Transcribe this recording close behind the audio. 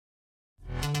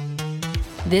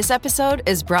This episode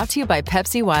is brought to you by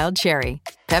Pepsi Wild Cherry.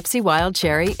 Pepsi Wild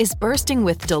Cherry is bursting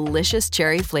with delicious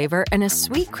cherry flavor and a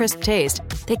sweet, crisp taste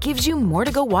that gives you more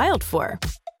to go wild for.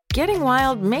 Getting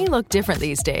wild may look different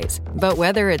these days, but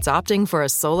whether it's opting for a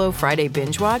solo Friday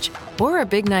binge watch or a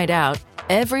big night out,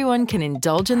 everyone can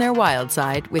indulge in their wild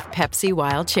side with Pepsi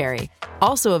Wild Cherry.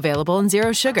 Also available in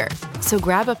Zero Sugar. So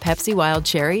grab a Pepsi Wild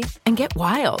Cherry and get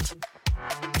wild.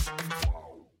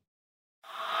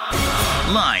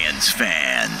 Lions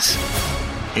fans,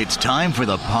 it's time for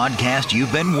the podcast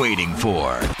you've been waiting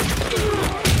for.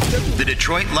 The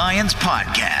Detroit Lions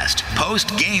Podcast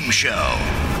post-game show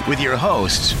with your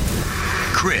hosts,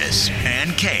 Chris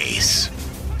and Case.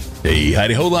 Hey,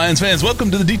 howdy-ho, Lions fans.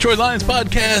 Welcome to the Detroit Lions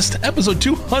Podcast, episode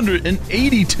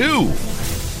 282.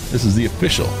 This is the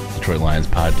official Detroit Lions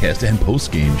Podcast and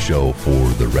post-game show for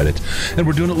the Reddit. And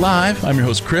we're doing it live. I'm your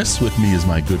host, Chris. With me is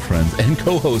my good friends and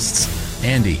co-hosts,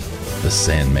 Andy, the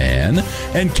Sandman,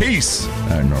 and Case,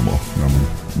 our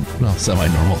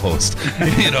semi-normal host.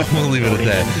 We'll leave it at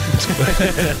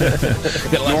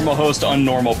that. Normal host,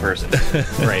 unnormal person.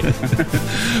 Right.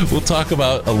 We'll talk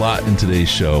about a lot in today's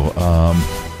show.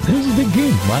 It was a big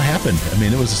game. A lot happened. I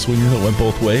mean, it was a swinger that went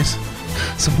both ways.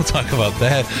 So we'll talk about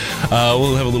that.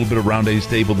 We'll have a little bit of round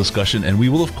table discussion, and we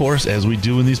will, of course, as we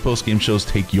do in these post-game shows,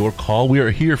 take your call. We are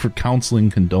here for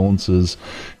counseling, condolences,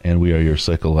 and we are your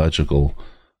psychological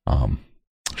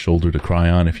shoulder to cry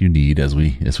on if you need as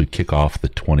we kick off the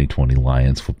 2020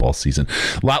 Lions football season.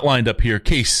 A lot lined up here.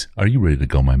 Case, are you ready to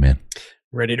go, my man?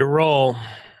 Ready to roll.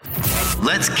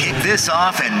 Let's kick this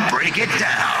off and break it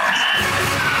down.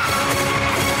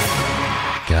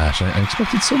 Gosh, I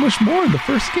expected so much more in the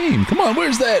first game. Come on,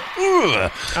 where's that?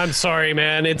 Ugh. I'm sorry,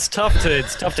 man. It's tough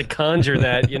to conjure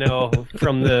that,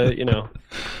 from the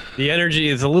energy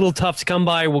is a little tough to come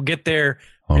by. We'll get there.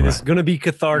 It's going to be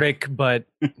cathartic, but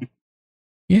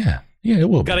yeah, it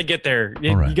will. Got to get there.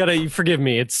 Right. You got to forgive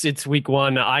me. It's week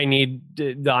one.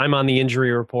 I'm on the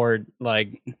injury report.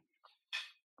 Like, it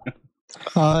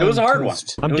was a hard one.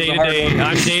 I'm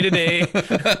day to day.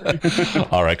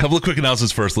 All right, a couple of quick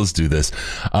announcements first. Let's do this.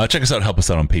 Check us out. Help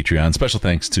us out on Patreon. Special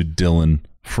thanks to Dylan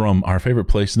from our favorite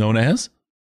place known as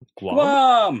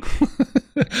Guam.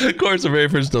 Of course, our very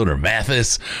first donor,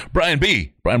 Mathis, Brian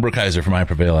Brookhiser from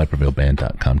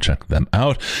iPrevail.com. Check them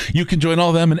out. You can join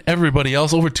all them and everybody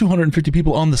else, over 250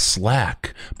 people on the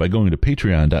Slack, by going to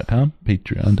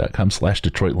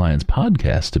patreon.com/Detroit Lions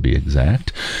Podcast to be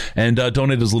exact, and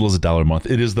donate as little as $1 a month.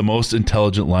 It is the most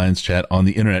intelligent Lions chat on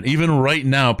the internet. Even right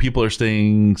now, people are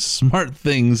saying smart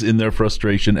things in their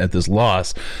frustration at this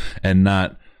loss and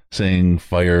not saying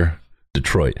fire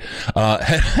Detroit.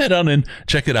 Head on and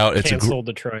check it out. Cancel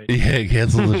Detroit. Yeah,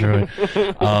 cancel Detroit.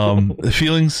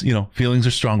 Feelings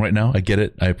are strong right now. I get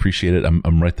it. I appreciate it.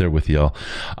 I'm right there with y'all.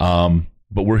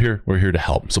 But we're here to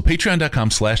help. So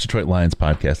patreon.com/Detroit Lions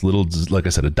Podcast. Little, like I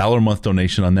said, $1 a month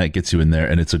donation on that gets you in there,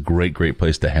 and it's a great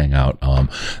place to hang out.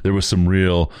 There was some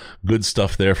real good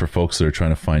stuff there for folks that are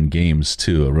trying to find games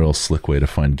too. A real slick way to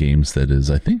find games that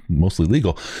is, I think, mostly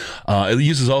legal. It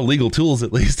uses all legal tools,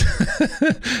 at least,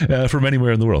 from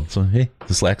anywhere in the world. So hey,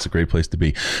 the Slack's a great place to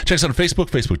be. Check us out on Facebook,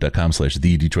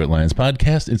 facebook.com/The Detroit Lions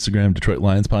Podcast, Instagram, Detroit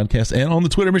Lions Podcast, and on the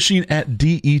Twitter machine at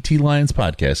DET Lions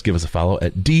Podcast. Give us a follow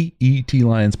at DET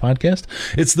Lions Podcast.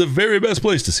 It's the very best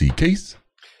place to see Case.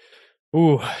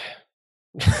 Ooh.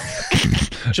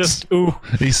 Just ooh.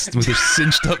 He's with a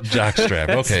cinched up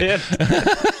jockstrap. Okay.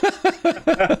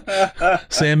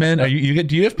 Sandman,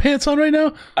 do you have pants on right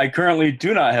now? I currently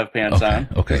do not have pants on.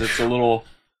 Okay. Because it's a little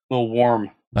warm.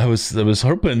 I was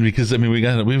hoping, because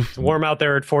we've warm out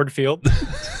there at Ford Field.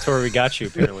 That's where we got you,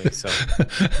 apparently. So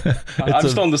I'm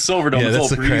still in the Silverdome. It's a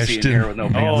little breezy in here with no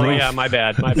pants. Oh yeah, my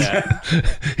bad.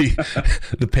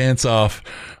 The pants off,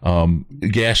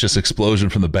 gaseous explosion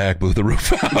from the back blew the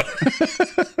roof out.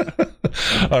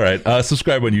 All right.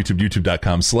 Subscribe on YouTube,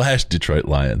 youtube.com/Detroit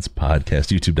Lions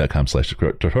Podcast,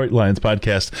 youtube.com/Detroit Lions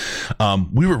Podcast.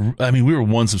 We were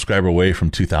one subscriber away from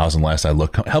 2,000 last I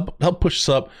looked. Help push us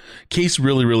up. Case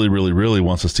really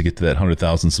wants us to get to that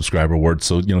 100,000 subscriber award.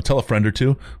 So, tell a friend or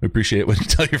two. We appreciate it when you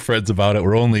tell your friends about it.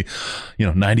 We're only,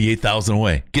 98,000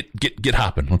 away. Get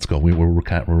hopping. Let's go. We're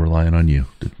relying on you.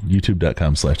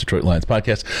 youtube.com/Detroit Lions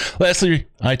Podcast. Lastly,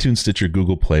 iTunes, Stitcher,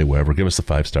 Google Play, wherever. Give us a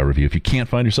 5-star review. If you can't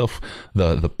find yourself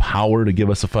the power to give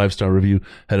us a 5-star review,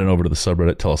 head on over to the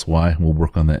subreddit. Tell us why. We'll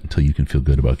work on that until you can feel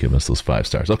good about giving us those 5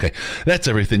 stars. Okay, that's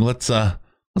everything. Let's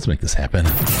make this happen.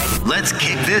 Let's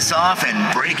kick this off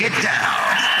and break it down.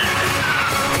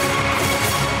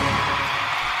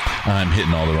 I'm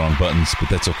hitting all the wrong buttons, but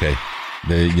that's okay.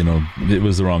 It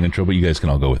was the wrong intro, but you guys can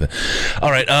all go with it.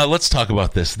 All right, let's talk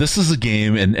about this. This is a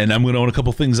game, and I'm going to own a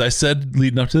couple things I said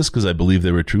leading up to this because I believe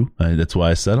they were true. That's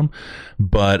why I said them.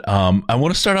 But I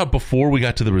want to start out before we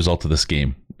got to the result of this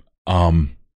game,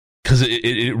 because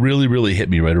it really, really hit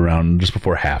me right around just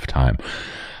before halftime.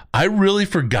 I really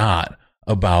forgot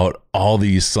about all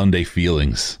these Sunday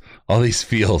feelings. All these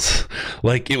feels.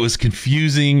 Like, it was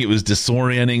confusing, it was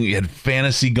disorienting, you had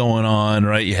fantasy going on,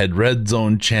 right? You had Red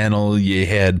Zone channel, you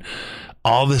had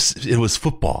all this, it was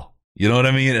football. You know what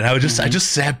I mean? And I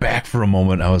just sat back for a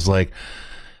moment. I was like,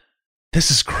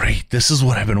 this is great. This is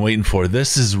what I've been waiting for.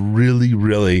 This is really,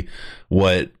 really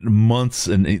what months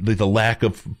and the lack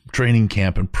of training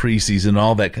camp and preseason,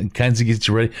 all that kinds of gets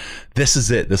you ready. This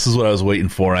is it. This is what I was waiting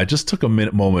for. And I just took a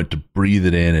moment to breathe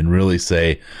it in and really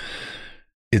say,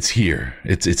 it's here.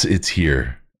 It's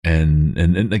here. And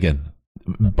again,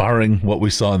 barring what we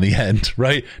saw in the end,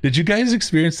 right? Did you guys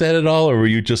experience that at all, or were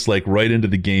you just like right into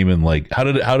the game and like how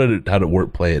did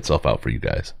it play itself out for you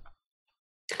guys?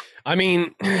 I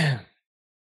mean,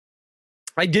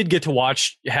 I did get to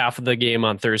watch half of the game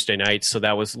on Thursday night, so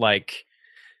that was like,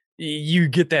 you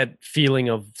get that feeling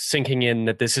of sinking in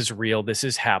that this is real, this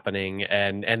is happening,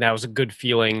 and that was a good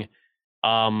feeling.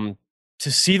 To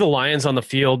see the Lions on the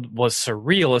field was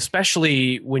surreal,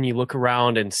 especially when you look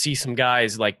around and see some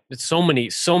guys, like so many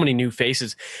new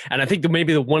faces. And I think that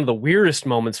maybe one of the weirdest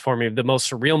moments for me, the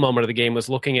most surreal moment of the game, was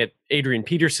looking at Adrian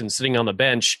Peterson sitting on the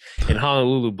bench in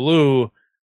Honolulu Blue,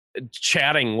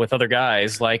 chatting with other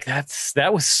guys. Like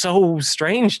that was so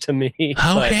strange to me.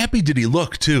 How happy did he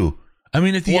look too? I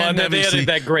mean, at the end, they had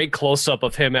that great close up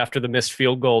of him after the missed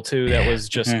field goal too. That was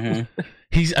just.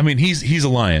 He's a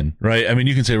Lion, right? I mean,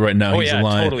 you can say right now he's a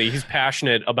Lion. Totally. He's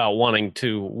passionate about wanting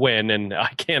to win, and I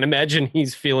can't imagine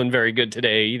he's feeling very good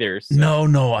today either. So.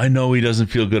 No, I know he doesn't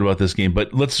feel good about this game,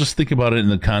 but let's just think about it in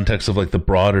the context of like the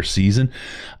broader season.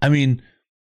 I mean,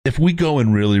 if we go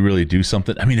and really, really do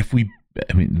something,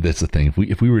 that's the thing.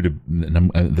 If we were to,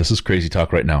 this is crazy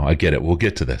talk right now. I get it. We'll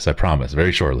get to this. I promise,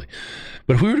 very shortly.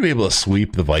 But if we were to be able to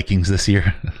sweep the Vikings this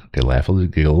year, okay, laugh a little,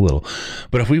 giggle a little.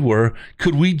 But if we were,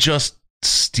 could we just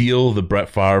steal the Brett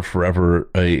Favre forever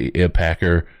a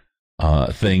Packer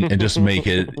thing and just make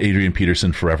it Adrian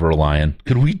Peterson forever a Lion?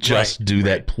 Could we just do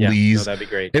that, please? Yeah, that'd be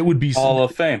great. It would be Hall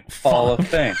of Fame.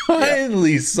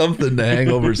 Finally, something to hang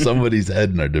over somebody's head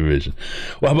in our division.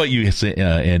 Well, how about you,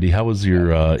 Andy? How was your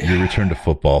return to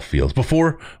football feels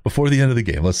before the end of the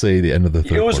game? Let's say the end of the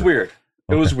third It was quarter. weird.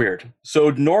 It was weird.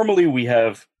 So normally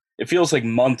it feels like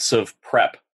months of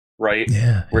prep, right?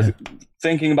 Yeah. We're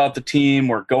thinking about the team.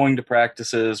 We're going to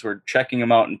practices. We're checking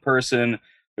them out in person.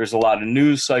 There's a lot of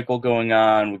news cycle going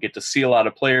on. We get to see a lot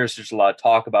of players. There's a lot of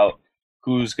talk about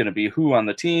who's going to be who on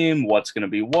the team, what's going to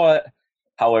be what,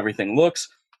 how everything looks.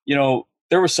 You know,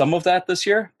 there was some of that this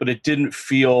year, but it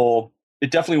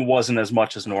definitely wasn't as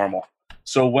much as normal.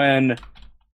 So when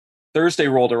Thursday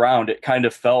rolled around, it kind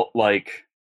of felt like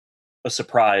a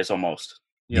surprise almost.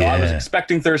 I was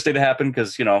expecting Thursday to happen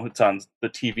because, it's on the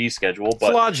TV schedule. But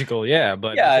it's logical, yeah.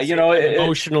 But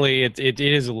emotionally, it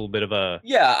is a little bit of a...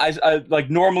 Yeah, I like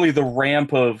normally the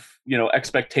ramp of,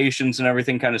 expectations and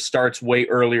everything kind of starts way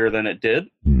earlier than it did.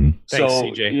 Mm-hmm. So,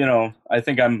 Thanks, CJ. I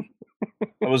think I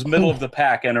was middle of the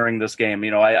pack entering this game.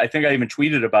 I think I even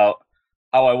tweeted about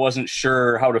how I wasn't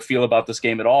sure how to feel about this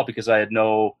game at all because I had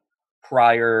no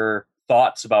prior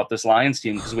thoughts about this Lions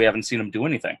team because we haven't seen them do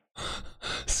anything.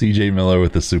 CJ Miller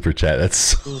with the super chat. That's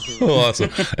so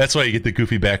awesome. That's why you get the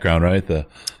goofy background, right?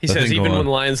 He says even when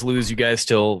Lions lose, you guys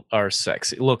still are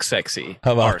sexy. Look sexy.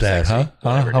 How about that, huh?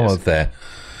 How about that?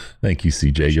 Thank you,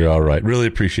 CJ. You're all right. Really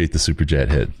appreciate the super chat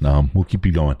hit. We'll keep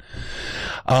you going.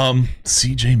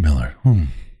 CJ Miller.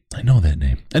 I know that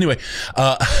name. Anyway,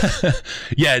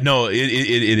 yeah, no, it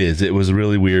is. It was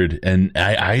really weird, and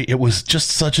it was just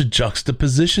such a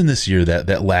juxtaposition this year,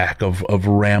 that lack of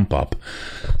ramp up.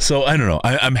 So I don't know.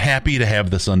 I'm happy to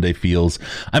have the Sunday feels.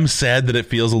 I'm sad that it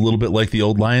feels a little bit like the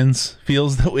old Lions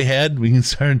feels that we had. We can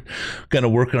start kind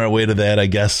of working our way to that, I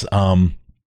guess.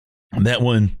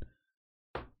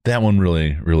 That one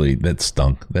really that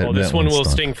stunk. This one will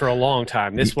sting for a long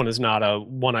time. This one is not a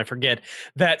one I forget.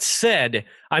 That said,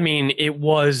 I mean, it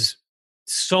was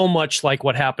so much like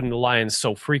what happened to the Lions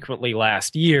so frequently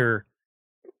last year.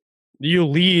 You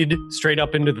lead straight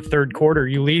up into the third quarter.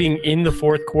 You leading in the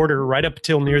fourth quarter right up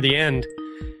till near the end.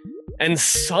 And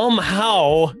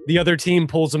somehow the other team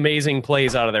pulls amazing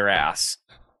plays out of their ass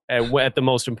at the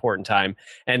most important time.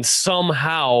 And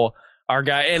somehow our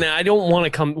guy, and I don't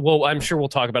want to I'm sure we'll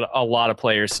talk about a lot of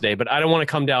players today, but I don't want to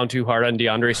come down too hard on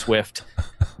DeAndre Swift.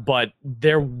 but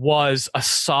there was a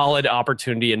solid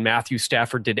opportunity, and Matthew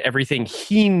Stafford did everything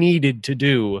he needed to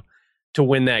do to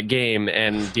win that game,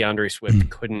 and DeAndre Swift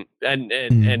couldn't.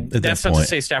 And that's not to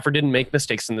say Stafford didn't make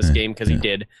mistakes in this game, because he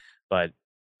did, but.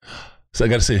 So I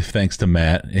got to say thanks to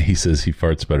Matt. He says he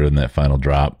farts better than that final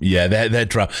drop. Yeah, that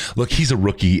drop. Look, he's a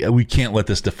rookie. We can't let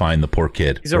this define the poor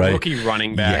kid. He's a rookie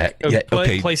running back. Yeah,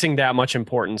 okay. Placing that much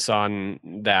importance on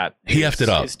that effed it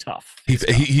up. Is tough.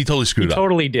 He totally screwed up.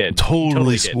 Totally did.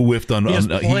 Totally whiffed on. He has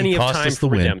plenty he of cost time us for the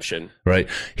win. redemption. Right.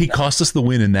 He cost us the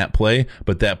win in that play,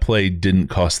 but that play didn't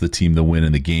cost the team the win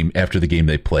in the game after the game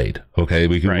they played. Okay,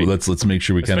 let's make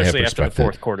sure we kind of have perspective. Especially after the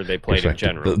fourth quarter they played in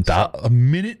general. A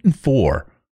minute and 4.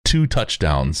 2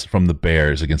 touchdowns from the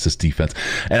Bears against this defense.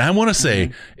 And I want to say,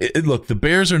 look, the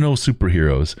Bears are no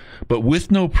superheroes, but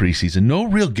with no preseason, no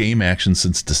real game action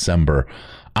since December,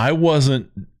 I was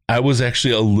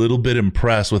actually a little bit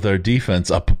impressed with our defense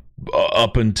up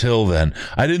until then.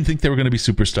 I didn't think they were going to be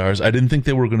superstars. I didn't think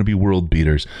they were going to be world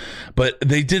beaters, but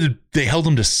they held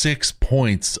them to 6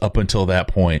 points up until that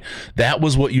point. That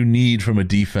was what you need from a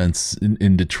defense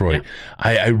in Detroit.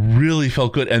 Yeah. I really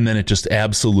felt good. And then it just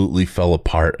absolutely fell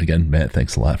apart. Again, Matt,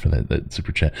 thanks a lot for that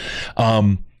super chat.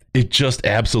 It just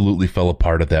absolutely fell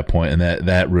apart at that point. And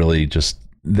that really just,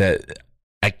 that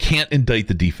I can't indict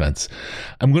the defense.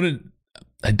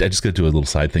 I just got to do a little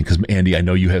side thing because, Andy, I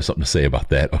know you have something to say about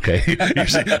that, okay?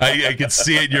 I can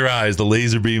see it in your eyes. The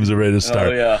laser beams are ready to start.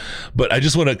 Oh, yeah. But I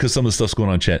just want to, because some of the stuff's going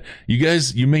on in chat. You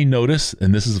guys, you may notice,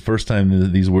 and this is the first time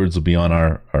that these words will be on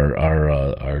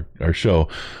our show.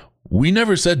 We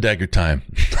never said dagger time.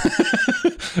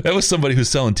 That was somebody who's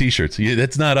selling T-shirts. Yeah,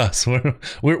 that's not us. We're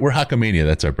Hockamania.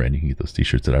 That's our brand. You can get those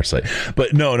T-shirts at our site.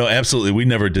 But no, absolutely. We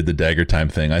never did the dagger time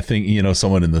thing. I think,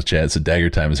 someone in the chat said dagger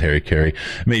time is Harry Carey.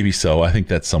 Maybe so. I think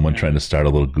that's someone trying to start a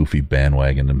little goofy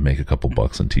bandwagon and make a couple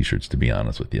bucks on T-shirts, to be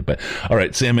honest with you. But all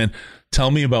right, Sam, man,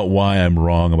 tell me about why I'm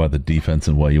wrong about the defense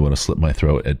and why you want to slit my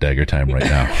throat at dagger time right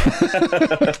now.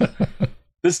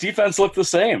 This defense looked the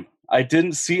same. I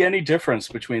didn't see any difference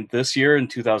between this year and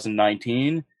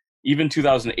 2019, even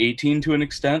 2018 to an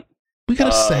extent. We got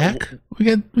a sack. We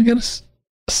got a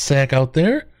sack out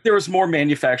there. There was more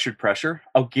manufactured pressure.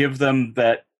 I'll give them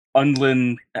that.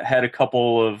 Undlin had a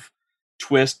couple of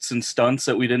twists and stunts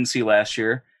that we didn't see last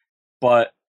year.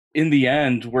 But in the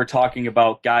end, we're talking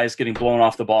about guys getting blown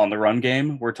off the ball in the run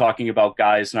game. We're talking about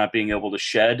guys not being able to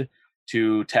shed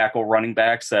to tackle running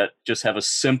backs that just have a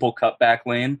simple cutback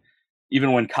lane.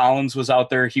 Even when Collins was out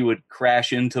there, he would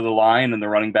crash into the line and the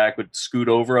running back would scoot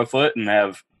over a foot and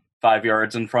have 5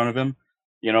 yards in front of him.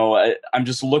 I'm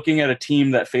just looking at a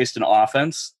team that faced an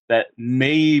offense that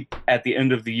may, at the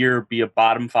end of the year, be a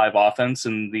bottom 5 offense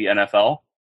in the NFL.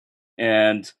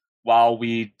 And while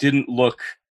we didn't look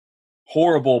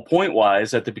horrible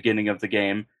point-wise at the beginning of the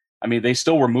game, I mean, they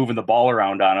still were moving the ball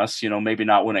around on us, maybe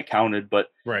not when it counted,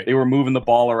 but They were moving the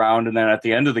ball around. And then at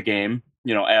the end of the game,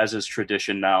 as is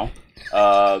tradition now,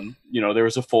 there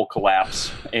was a full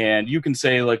collapse. And you can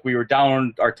say, we were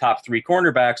down our top 3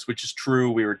 cornerbacks, which is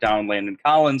true. We were down Landon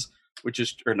Collins,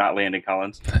 or not Landon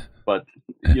Collins, but,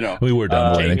 we were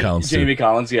down Landon Collins. Jamie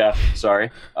Collins, yeah,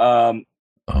 sorry. Oh,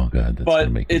 God. But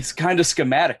it's kind of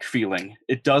schematic feeling.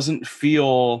 It doesn't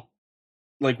feel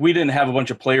like we didn't have a bunch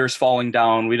of players falling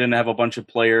down. We didn't have a bunch of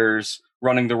players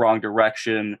running the wrong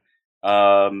direction.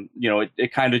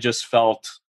 It kind of just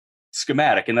felt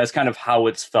schematic, and that's kind of how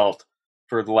it's felt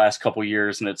for the last couple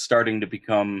years, and it's starting to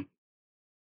become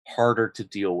harder to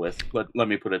deal with. Let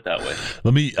me put it that way.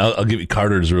 I'll give you,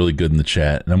 Carter's really good in the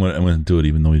chat, and I'm going to do it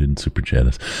even though he didn't super chat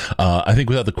us. I think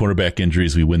without the quarterback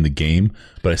injuries, we win the game,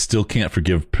 but I still can't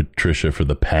forgive Patricia for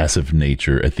the passive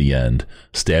nature at the end,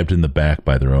 stabbed in the back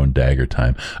by their own dagger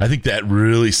time. I think that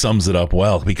really sums it up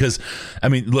well, because, I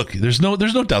mean, look, there's no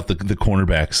doubt the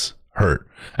cornerbacks hurt.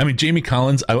 I mean, Jamie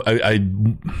Collins, I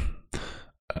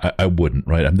wouldn't,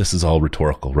 right? I mean, this is all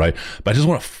rhetorical, right? But I just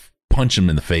want to punch him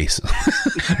in the face.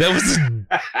 That was the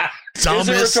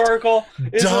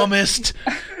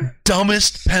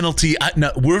dumbest penalty.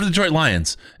 We're the Detroit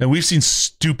Lions, and we've seen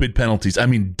stupid penalties. I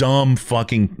mean, dumb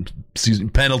fucking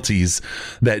penalties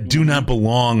that do not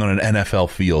belong on an NFL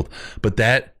field. But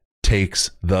that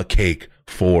takes the cake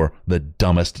for the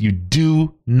dumbest. You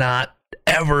do not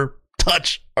ever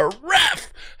touch a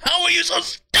ref. How are you so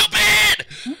stupid?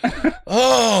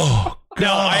 Oh, God.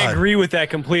 No, I agree with that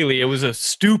completely. It was a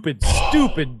stupid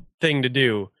thing to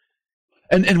do.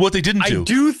 And what they didn't do. I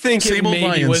do think Same it old maybe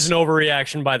Lions. was an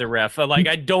overreaction by the ref. Like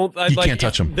I don't. You like, can't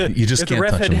touch him. You just if can't the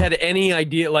ref touch him. had any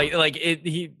idea, like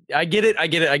it. I get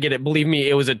it. Believe me,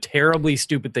 it was a terribly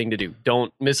stupid thing to do.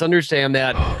 Don't misunderstand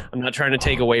that. I'm not trying to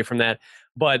take away from that,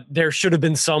 but there should have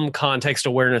been some context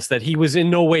awareness that he was in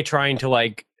no way trying to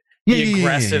be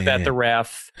aggressive at the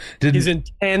ref. His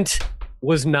intent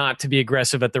was not to be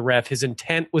aggressive at the ref. His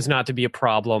intent was not to be a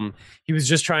problem. He was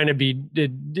just trying to be.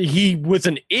 He was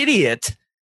an idiot.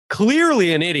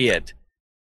 Clearly an idiot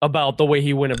about the way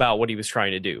he went about what he was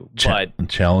trying to do, but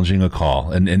challenging a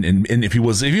call, and if he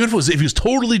was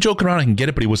totally joking around, I can get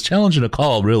it, but he was challenging a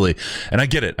call, really, and I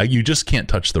get it. You just can't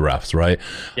touch the refs, right?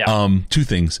 Yeah. Two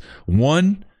things.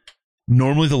 One,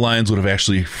 normally the Lions would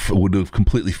have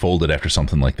completely folded after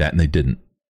something like that, and they didn't.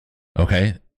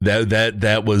 Okay.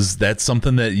 That's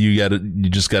something that you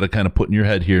just gotta kind of put in your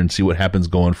head here and see what happens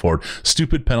going forward.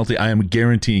 Stupid penalty. I am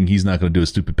guaranteeing he's not going to do a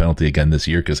stupid penalty again this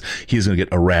year because he's going to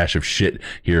get a rash of shit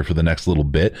here for the next little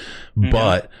bit. Mm-hmm.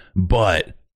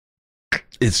 But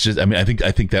it's just, I mean, I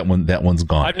think that one's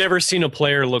gone. I've never seen a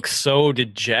player look so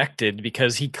dejected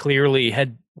because he clearly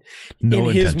had no in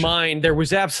intention. his mind, there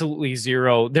was absolutely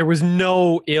zero. There was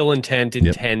no ill intent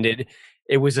intended. Yep.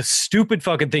 It was a stupid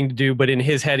fucking thing to do, but in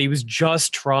his head, he was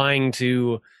just trying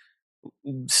to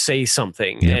say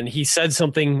something, and he said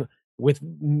something with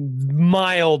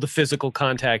mild physical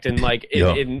contact, and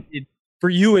for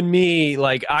you and me,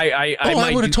 like I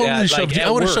would have totally shoved you. I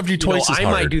would have shoved you twice as hard.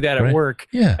 I might do that at work,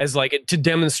 yeah, as to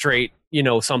demonstrate,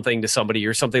 something to somebody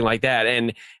or something like that,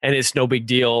 and it's no big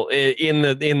deal. It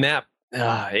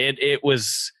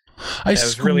was. I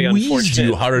squeezed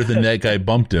you harder than that guy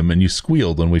bumped him, and you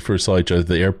squealed when we first saw each other at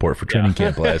the airport for training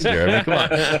camp last year. I mean, come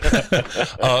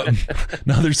on.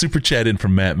 Another super chat in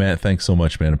from Matt. Matt, thanks so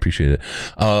much, man. Appreciate it.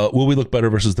 Will we look better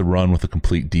versus the run with a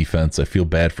complete defense? I feel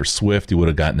bad for Swift. He would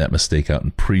have gotten that mistake out in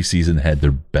preseason had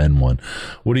there been one.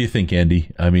 What do you think, Andy?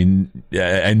 I mean,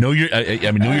 I know you're.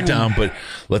 I know you're down, but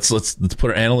let's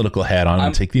put our analytical hat on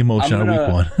and take the emotion out of week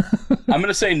one. I'm going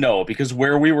to say no, because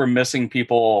where we were missing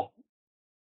people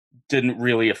didn't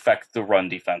really affect the run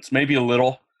defense. Maybe a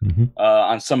little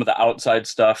on some of the outside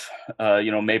stuff.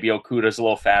 Maybe Okuda's a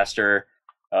little faster,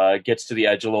 gets to the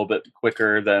edge a little bit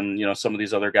quicker than some of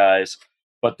these other guys.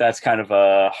 But that's kind of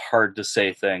a hard to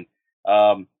say thing.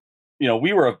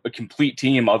 We were a complete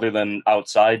team other than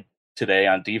outside today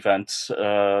on defense.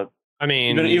 I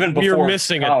mean, even before we were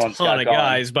missing Collins a ton of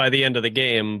guys by the end of the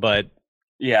game, but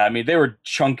yeah, I mean, they were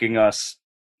chunking us.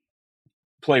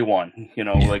 Play one,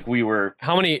 like we were.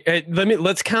 How many?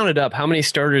 Let's count it up. How many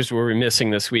starters were we missing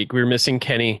this week? We were missing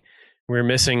Kenny. We were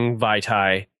missing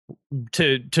Vaitai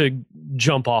to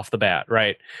jump off the bat,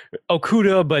 right?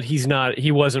 Okuda, but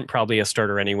he wasn't probably a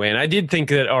starter anyway. And I did think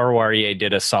that Arouarier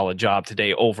did a solid job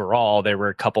today overall. There were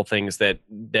a couple things that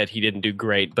he didn't do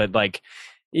great, but I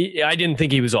didn't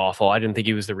think he was awful. I didn't think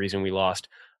he was the reason we lost.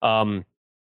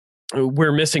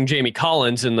 We're missing Jamie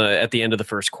Collins at the end of the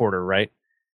first quarter, right?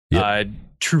 Yep.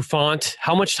 Trufant.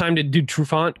 How much time did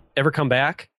Trufant ever come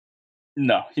back?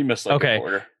 No, he missed a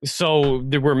quarter. So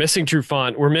we're missing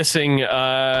Trufant. We're missing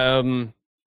Coleman.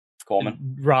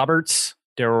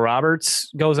 Darryl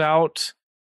Roberts goes out,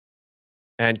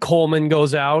 and Coleman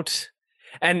goes out.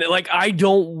 And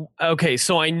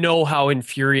so I know how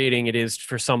infuriating it is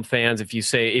for some fans if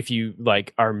you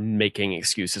are making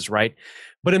excuses, right?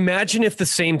 But imagine if the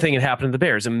same thing had happened to the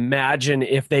Bears. Imagine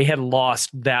if they had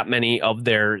lost that many of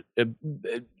their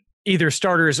either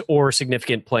starters or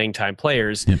significant playing time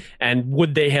players, and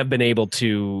would they have been able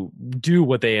to do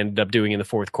what they ended up doing in the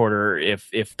fourth quarter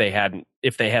if they had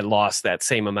lost that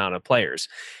same amount of players?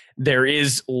 There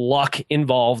is luck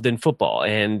involved in football,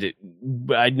 and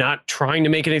I'm not trying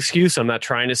to make an excuse. I'm not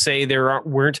trying to say there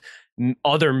weren't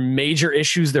other major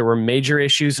issues. There were major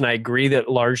issues, and I agree that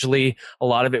largely a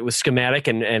lot of it was schematic,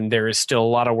 and there is still a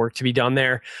lot of work to be done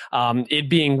there. It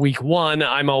being week one,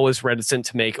 I'm always reticent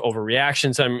to make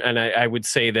overreactions, and I would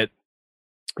say that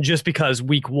just because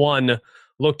week one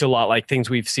looked a lot like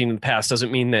things we've seen in the past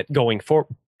doesn't mean that going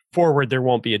forward there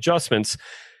won't be adjustments.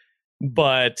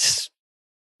 But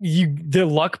the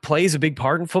luck plays a big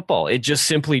part in football. It just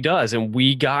simply does. And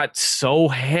we got so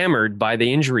hammered by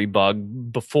the injury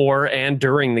bug before and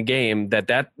during the game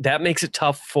that makes it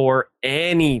tough for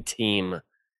any team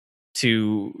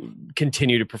to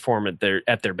continue to perform at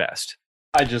their best.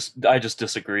 I just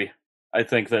disagree. I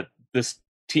think that this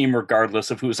team, regardless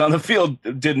of who's on the field,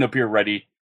 didn't appear ready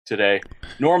today.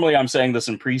 Normally I'm saying this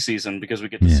in preseason because we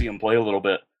get to see them play a little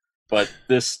bit, but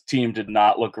this team did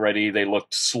not look ready. They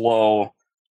looked slow.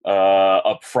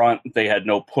 Up front, they had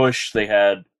no push. They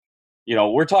had,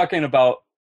 we're talking about,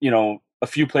 a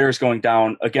few players going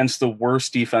down against the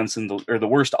worst defense or the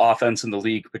worst offense in the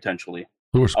league potentially,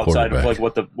 The worst outside of quarterback.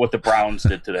 like what the Browns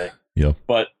did today. Yep.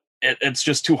 But it's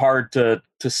just too hard to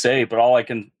say. But all I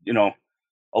can,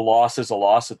 a loss is a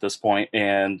loss at this point,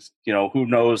 and who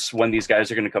knows when these guys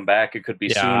are going to come back? It could be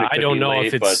soon. It could I don't be know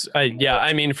late, if it's.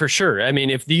 I mean, for sure. I mean,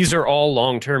 if these are all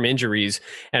long-term injuries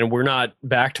and we're not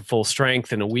back to full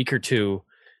strength in a week or two,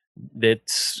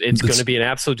 it's going to be an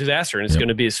absolute disaster, and it's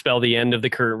going to spell the end of the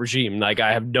current regime. Like,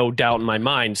 I have no doubt in my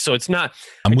mind. So it's not.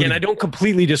 I don't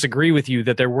completely disagree with you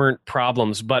that there weren't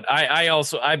problems, but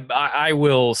I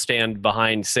will stand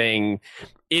behind saying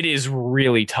it is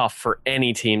really tough for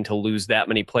any team to lose that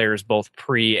many players, both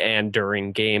pre and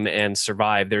during game, and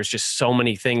survive. There's just so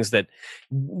many things that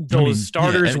those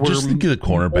starters were just think of the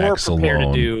cornerbacks more prepared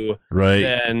alone, to do, right?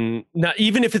 And not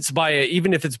even if it's by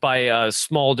a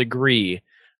small degree.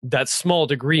 That small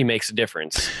degree makes a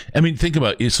difference. I mean, think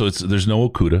about it. So there's no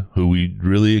Okudah, who we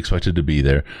really expected to be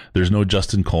there. There's no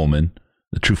Justin Coleman,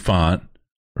 the Trufant,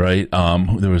 right?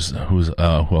 Who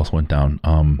else went down?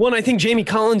 Well, and I think Jamie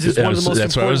Collins is one of the most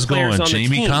important players on the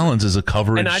team. Jamie Collins is a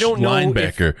coverage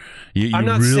linebacker. You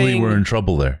really were in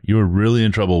trouble there. You were really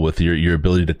in trouble with your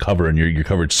ability to cover and your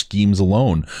coverage schemes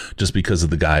alone, just because of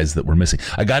the guys that were missing.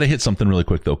 I got to hit something really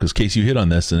quick though, because Case, you hit on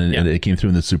this, and it came through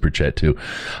in the super chat too.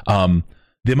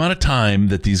 The amount of time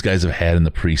that these guys have had in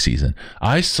the preseason,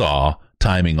 I saw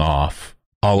timing off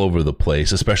all over the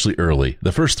place, especially early.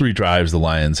 The first 3 drives the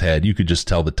Lions had, you could just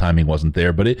tell the timing wasn't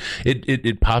there, but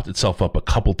it popped itself up a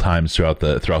couple times throughout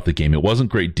the game. It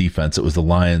wasn't great defense. It was the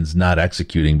Lions not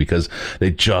executing because they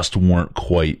just weren't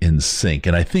quite in sync.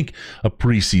 And I think a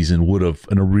preseason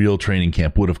in a real training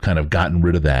camp would have kind of gotten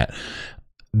rid of that.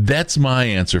 That's my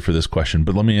answer for this question.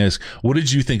 But let me ask, what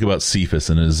did you think about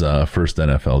Cephas in his first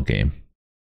NFL game?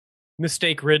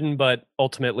 Mistake ridden, but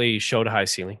ultimately showed a high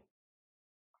ceiling.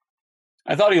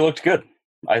 I thought he looked good.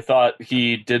 I thought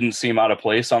he didn't seem out of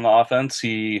place on the offense.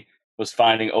 He was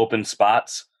finding open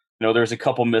spots. There's a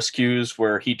couple miscues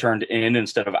where he turned in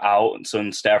instead of out, and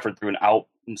so Stafford threw an out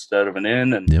instead of an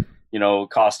in, and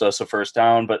cost us a first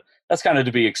down. But that's kind of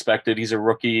to be expected. He's a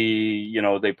rookie.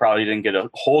 They probably didn't get a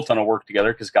whole ton of work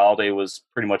together because Galladay was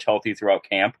pretty much healthy throughout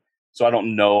camp. So I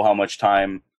don't know how much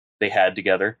time they had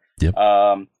together. Yep.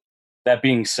 That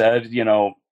being said,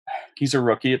 he's a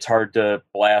rookie. It's hard to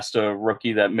blast a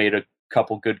rookie that made a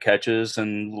couple good catches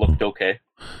and looked okay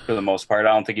for the most part.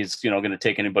 I don't think he's going to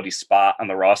take anybody's spot on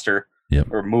the roster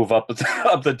or move up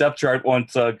the depth chart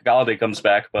once Galladay comes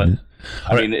back. But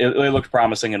I mean, it looked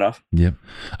promising enough. Yep.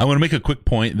 I want to make a quick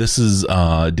point. This is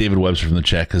David Webster from the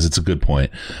chat because it's a good point.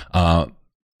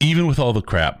 Even with all the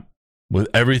crap, with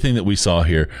everything that we saw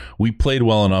here, we played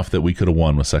well enough that we could have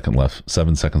won with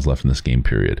 7 seconds left in this game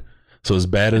period. So as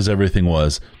bad as everything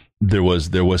was, there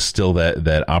was still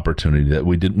that opportunity that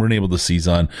we weren't able to seize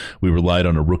on. We relied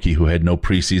on a rookie who had no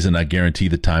preseason. I guarantee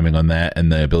the timing on that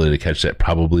and the ability to catch that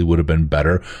probably would have been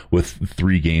better with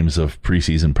 3 games of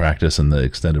preseason practice and the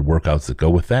extended workouts that go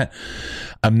with that.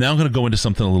 I'm now going to go into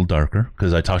something a little darker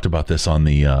because I talked about this on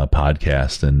the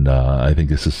podcast, and I think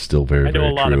this is still very, very true. I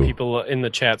know a lot of people in the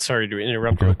chat, sorry to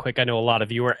interrupt real quick. I know a lot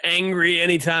of you are angry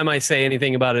anytime I say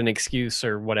anything about an excuse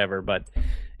or whatever, but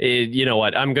you know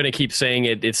what? I'm going to keep saying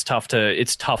it. It's tough to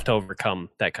overcome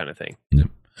that kind of thing. Yep.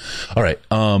 All right.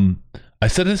 I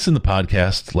said this in the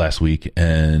podcast last week,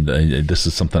 and this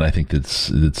is something I think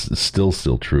that's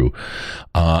still true.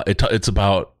 It's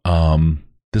about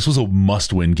this was a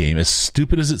must-win game. As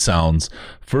stupid as it sounds,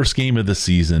 first game of the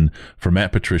season for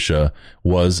Matt Patricia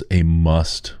was a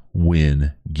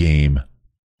must-win game.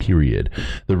 Period.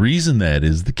 The reason that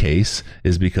is the case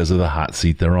is because of the hot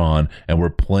seat they're on, and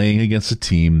we're playing against a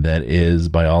team that is,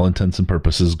 by all intents and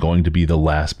purposes, going to be the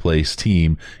last place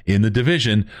team in the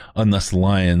division unless the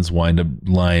Lions wind up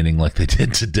lioning like they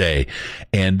did today.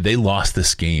 And they lost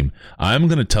this game. I'm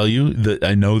going to tell you that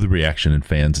I know the reaction in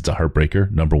fans. It's a heartbreaker,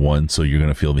 number one, so you're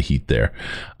going to feel the heat there.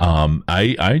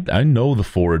 I know the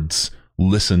Fords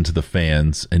listen to the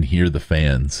fans and hear the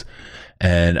fans.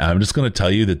 And I'm just going to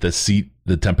tell you that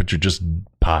the temperature just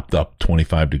popped up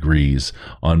 25 degrees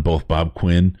on both Bob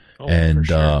Quinn and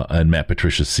Matt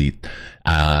Patricia's seat.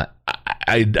 I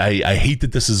hate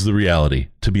that this is the reality,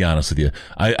 to be honest with you.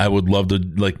 I would love to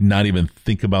not even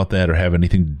think about that or have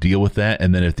anything to deal with that,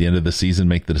 and then at the end of the season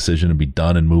make the decision and be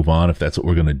done and move on if that's what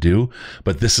we're going to do.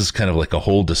 But this is kind of like a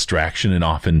whole distraction and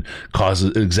often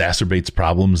exacerbates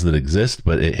problems that exist.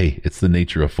 But hey, it's the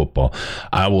nature of football.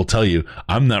 I will tell you,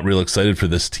 I'm not real excited for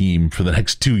this team for the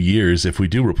next 2 years if we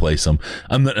do replace them.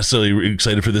 I'm not necessarily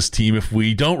excited for this team if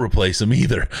we don't replace them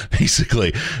either,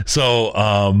 basically.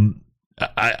 So,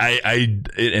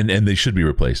 And they should be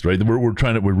replaced, right? We're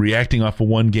reacting off of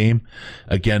one game.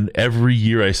 Again, every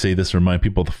year I say this to remind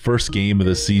people: the first game of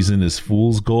the season is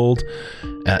fool's gold.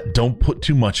 Don't put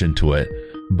too much into it,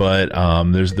 but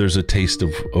there's a taste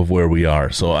of where we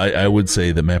are. So I would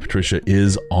say that Matt Patricia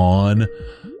is on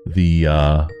the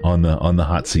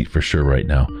hot seat for sure right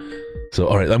now. So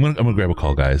all right, I'm gonna grab a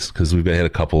call, guys, because we've had a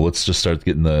couple. Let's just start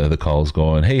getting the calls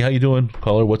going. Hey, how you doing,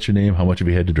 caller? What's your name? How much have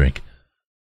you had to drink?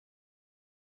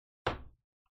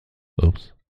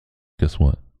 Oops. Guess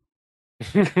what?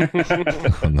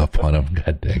 Hung up on him.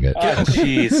 God dang it. Oh,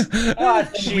 jeez.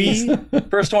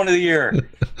 First one of the year.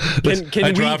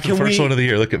 I dropped the first one of the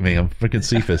year. Look at me. I'm freaking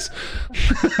Cephas.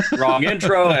 Wrong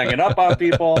intro, hanging up on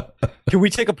people. Can we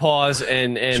take a pause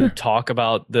and Sure. talk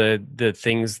about the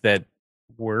things that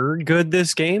were good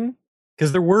this game?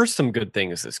 Because there were some good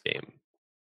things this game.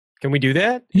 Can we do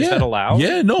that? Is that allowed?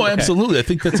 Yeah, no, Okay. absolutely. I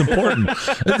think that's important.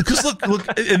 Because look,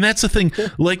 and that's the thing.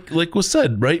 Like was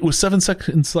said, right? With 7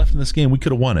 seconds left in this game, we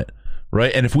could have won it,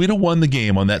 right? And if we'd have won the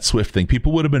game on that Swift thing,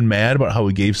 people would have been mad about how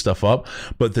we gave stuff up.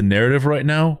 But the narrative right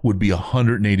now would be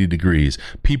 180 degrees.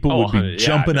 People would be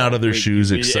jumping out of their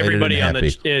shoes, excited everybody and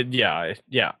happy.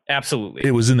 Yeah, absolutely.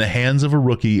 It was in the hands of a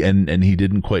rookie, and he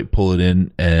didn't quite pull it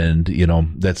in, and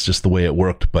that's just the way it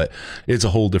worked. But it's a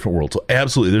whole different world. So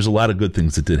absolutely, there's a lot of good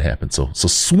things that did happen. So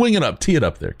swing it up, tee it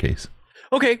up there, Case.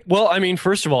 Okay, well, I mean,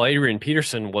 first of all, Adrian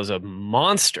Peterson was a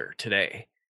monster today,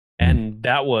 and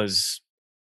that was.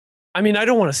 I mean, I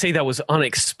don't want to say that was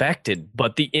unexpected,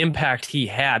 but the impact he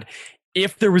had.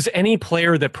 If there was any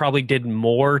player that probably did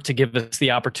more to give us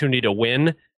the opportunity to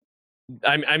win,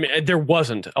 I mean, there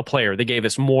wasn't a player that gave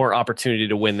us more opportunity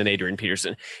to win than Adrian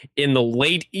Peterson.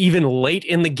 Even late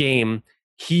in the game,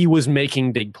 he was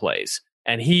making big plays,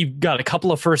 and he got a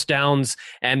couple of first downs,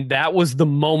 and that was the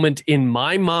moment in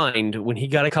my mind when he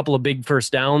got a couple of big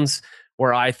first downs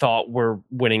where I thought we're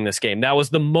winning this game. That was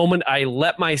the moment I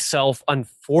let myself,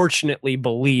 unfortunately,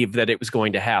 believe that it was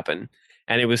going to happen.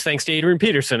 And it was thanks to Adrian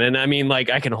Peterson. And I mean,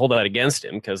 like, I can hold that against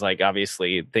him because, like,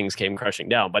 obviously things came crushing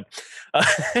down. But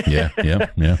Yeah.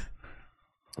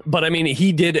 But I mean,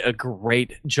 he did a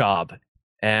great job.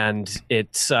 And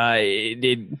it's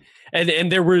and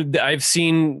there were, I've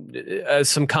seen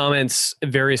some comments in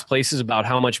various places about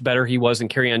how much better he was than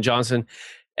Kerryon Johnson.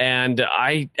 And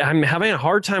I'm having a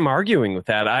hard time arguing with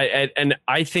that.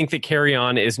 I think that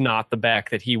Kerryon is not the back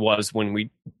that he was when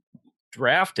we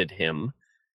drafted him,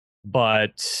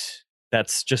 but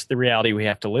that's just the reality we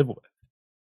have to live with.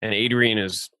 And Adrian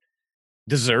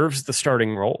deserves the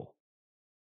starting role.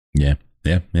 Yeah.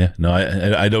 No,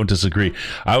 I don't disagree.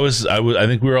 I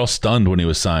think we were all stunned when he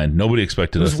was signed. Nobody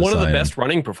expected us to sign him. It was one of the best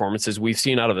running performances we've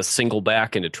seen out of a single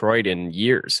back in Detroit in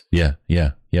years.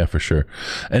 Yeah, for sure.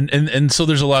 And so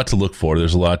there's a lot to look for.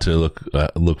 There's a lot to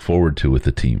look forward to with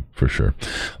the team, for sure.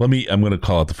 I'm going to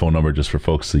call out the phone number just for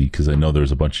folks, because I know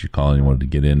there's a bunch of you calling and wanted to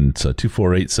get in. It's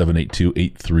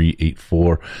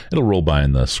 248-782-8384. It'll roll by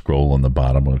in the scroll on the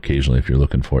bottom occasionally if you're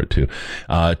looking for it too.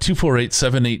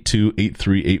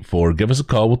 248-782-8384. Give us a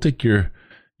call. We'll take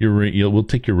we'll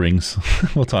take your rings.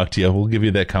 We'll talk to you. We'll give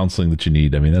you that counseling that you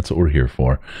need. I mean, that's what we're here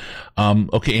for.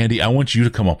 Okay, Andy, I want you to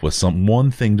come up with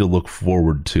one thing to look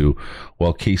forward to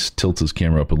while Case tilts his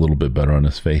camera up a little bit better on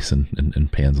his face and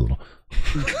pans a little.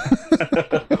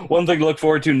 One thing to look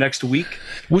forward to next week.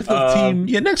 With the team,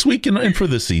 next week and for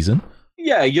this season.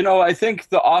 Yeah, I think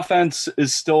the offense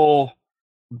is still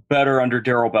better under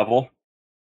Darrell Bevell.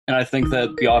 And I think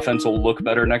that the offense will look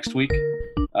better next week,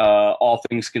 all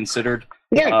things considered.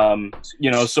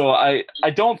 So I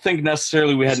don't think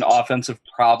necessarily we had an offensive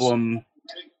problem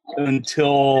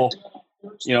until,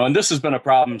 and this has been a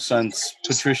problem since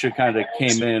Patricia kind of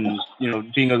came in,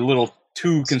 being a little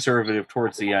too conservative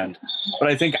towards the end. But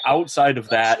I think outside of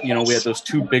that, we had those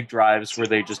two big drives where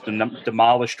they just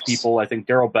demolished people. I think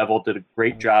Darrell Bevell did a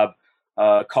great job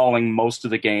calling most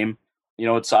of the game.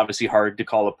 It's obviously hard to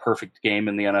call a perfect game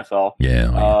in the NFL.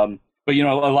 Yeah. But a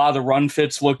lot of the run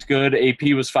fits looked good. AP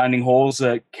was finding holes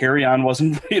that Kerryon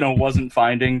wasn't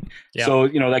finding. Yeah. So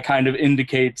that kind of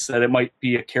indicates that it might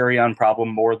be a Kerryon problem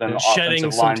more than an shedding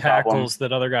offensive some line tackles problem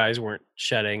that other guys weren't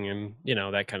shedding, and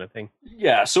that kind of thing.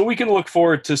 Yeah, so we can look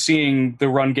forward to seeing the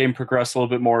run game progress a little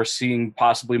bit more, seeing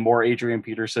possibly more Adrian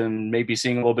Peterson, maybe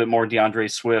seeing a little bit more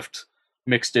DeAndre Swift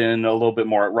mixed in a little bit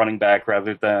more at running back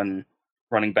rather than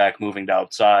running back moving to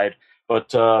outside.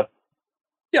 But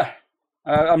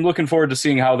I'm looking forward to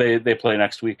seeing how they play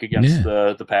next week against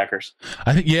the Packers.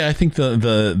 I think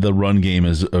the run game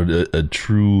is a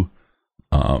true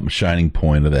shining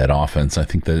point of that offense. I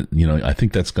think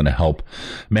that's going to help.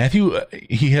 Matthew,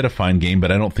 he had a fine game,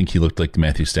 but I don't think he looked like the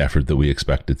Matthew Stafford that we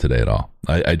expected today at all.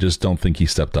 I just don't think he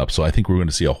stepped up. So I think we're going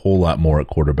to see a whole lot more at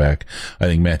quarterback. I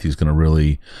think Matthew's going to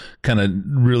really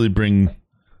bring.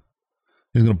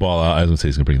 He's going to ball out. I was going to say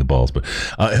he's going to bring the balls, but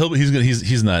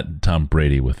he's not Tom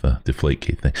Brady with the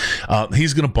Deflategate thing.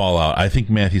 He's going to ball out. I think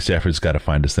Matthew Stafford's got to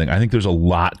find his thing. I think there's a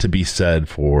lot to be said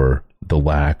for the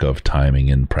lack of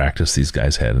timing and practice these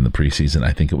guys had in the preseason.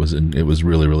 I think it was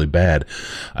really, really bad.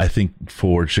 I think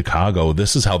for Chicago,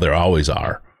 this is how they always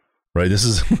are. Right,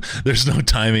 there's no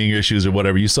timing issues or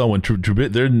whatever. You saw when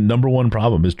their number one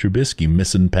problem is Trubisky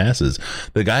missing passes.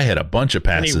 The guy had a bunch of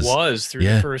passes. And he was through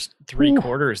the first three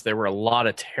quarters. There were a lot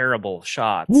of terrible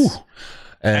shots.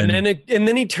 And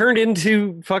then he turned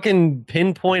into fucking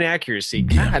pinpoint accuracy.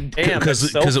 God damn,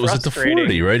 because it was at the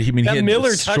 40, right? That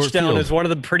Miller touchdown is one of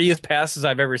the prettiest passes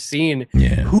I've ever seen.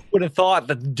 Yeah. Who would have thought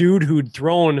that the dude who'd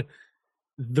thrown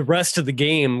the rest of the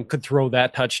game could throw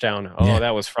that touchdown? Oh,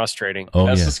 that was frustrating.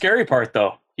 That's the scary part,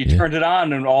 though. He turned it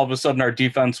on, and all of a sudden our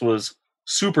defense was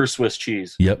super Swiss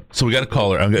cheese. Yep. So we got a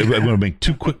caller. I'm going to make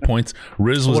 2 quick points.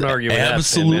 Riz was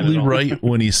absolutely right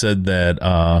when he said that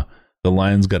the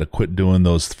Lions got to quit doing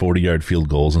those 40-yard field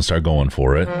goals and start going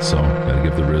for it. So got to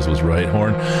give the Riz was right,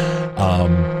 Horn.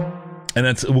 And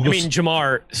that's.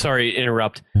 Jamar. Sorry to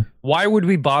interrupt. Why would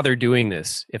we bother doing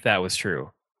this if that was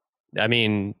true? I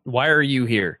mean, why are you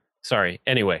here? Sorry.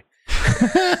 Anyway.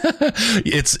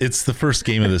 It's the first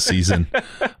game of the season.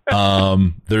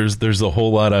 There's a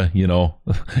whole lot of,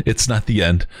 it's not the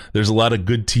end. There's a lot of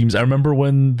good teams. I remember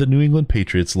when the New England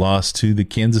Patriots lost to the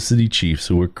Kansas City Chiefs,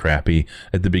 who were crappy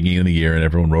at the beginning of the year, and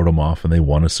everyone wrote them off, and they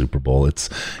won a Super Bowl.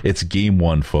 It's game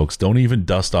one, folks. Don't even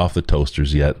dust off the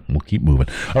toasters yet. We'll keep moving.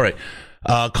 All right.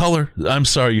 Caller, I'm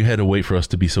sorry you had to wait for us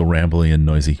to be so rambly and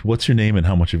noisy. What's your name and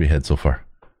how much have you had so far?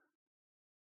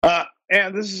 Yeah,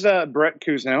 this is Brett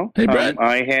Kuzno. Hey, Brett.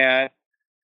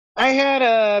 I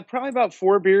had probably about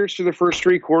 4 beers through the first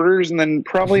 3 quarters, and then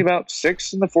probably about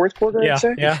 6 in the fourth quarter. I'd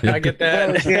say. Yeah, I get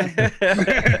that.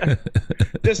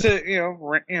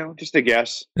 Just a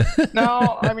guess.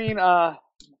 No, I mean,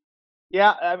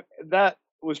 that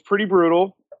was pretty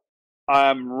brutal.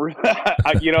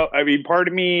 part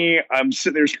of me, I'm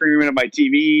sitting there screaming at my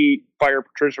TV, fire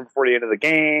Patricia before the end of the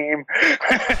game.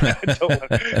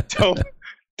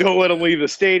 Don't let him leave the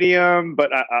stadium. But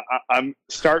I'm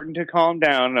starting to calm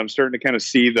down, and I'm starting to kind of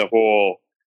see the whole.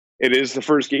 It is the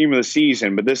first game of the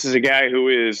season, but this is a guy who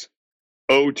is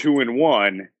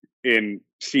 0-2-1 in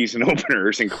season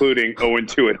openers, including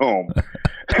 0-2 at home.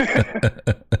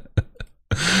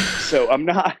 So I'm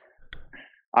not.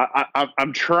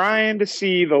 I'm trying to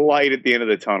see the light at the end of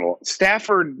the tunnel.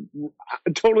 Stafford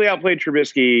totally outplayed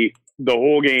Trubisky the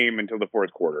whole game until the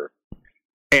fourth quarter.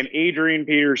 And Adrian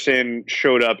Peterson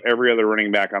showed up every other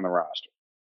running back on the roster.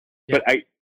 Yep. But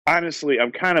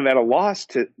I'm kind of at a loss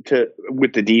to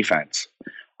with the defense.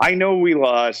 I know we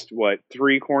lost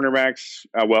 3 cornerbacks.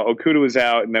 Okudah was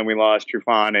out, and then we lost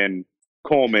Trufant and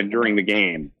Coleman during the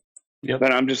game. Yep.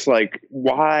 And I'm just like,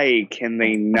 why can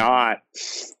they not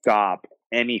stop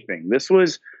anything? This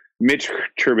was Mitch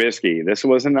Trubisky. This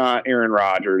wasn't Aaron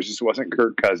Rodgers. This wasn't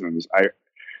Kirk Cousins.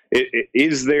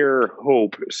 Is there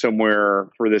hope somewhere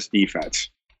for this defense?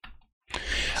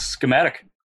 Schematic.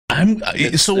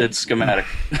 It's schematic.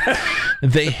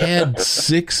 They had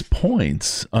 6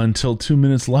 points until 2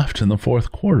 minutes left in the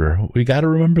fourth quarter. We got to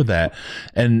remember that.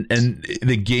 And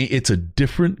the game, it's a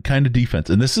different kind of defense.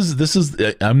 And this is.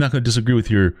 I'm not going to disagree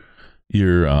with your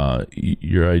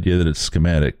idea that it's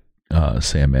schematic,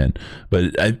 Sam, man.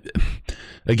 But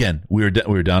again, we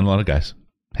were down a lot of guys.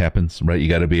 Happens, right? You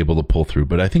got to be able to pull through.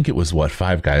 But I think it was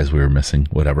 5 guys we were missing,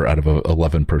 whatever, out of a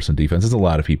 11-person defense. There's a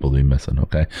lot of people to be missing,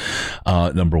 okay?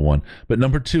 Number one. But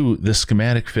number two, the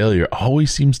schematic failure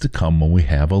always seems to come when we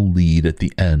have a lead at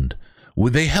the end.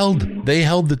 They held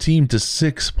the team to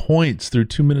 6 points through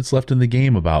 2 minutes left in the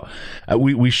game.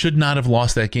 We should not have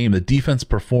lost that game. The defense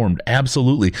performed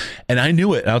absolutely, and I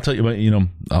knew it. I'll tell you,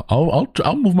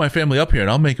 I'll move my family up here and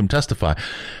I'll make them testify.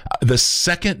 The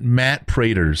second Matt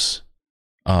Prater's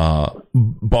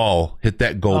ball hit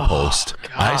that goalpost,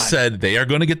 I said they are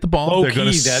going to get the ball. They're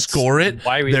going to score it.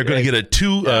 They're going to get a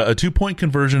 2-point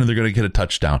conversion, and they're going to get a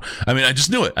touchdown. I mean, I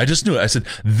just knew it. I said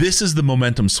this is the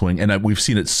momentum swing, and we've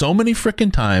seen it so many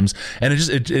freaking times. And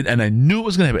and I knew it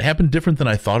was going to happen. It happened different than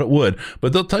I thought it would.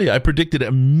 But they'll tell you, I predicted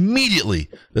immediately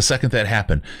the second that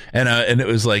happened, and it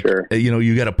was like, sure.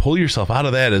 You got to pull yourself out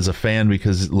of that as a fan,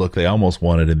 because look, they almost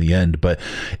won it in the end. But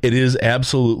it is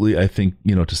absolutely, I think,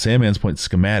 to Sandman's point,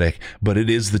 schematic, but it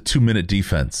is the 2-minute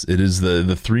defense. It is the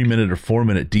 3-minute or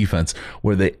 4-minute defense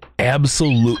where they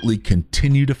absolutely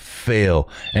continue to fail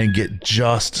and get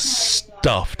just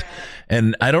stuffed.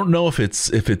 And I don't know if it's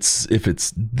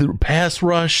the pass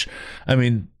rush. I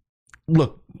mean,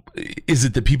 look, is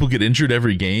it that people get injured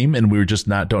every game and we're just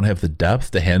don't have the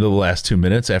depth to handle the last 2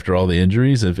 minutes after all the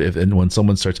injuries? And when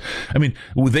someone starts, I mean,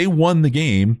 they won the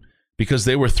game because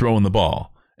they were throwing the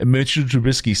ball. And Mitchell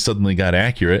Trubisky suddenly got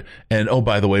accurate. And, oh,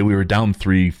 by the way, we were down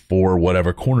 3, 4,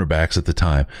 whatever cornerbacks at the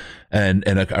time. And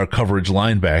our coverage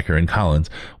linebacker in Collins.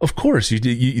 Of course,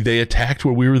 they attacked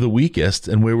where we were the weakest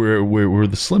and where we were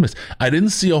the slimmest. I didn't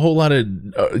see a whole lot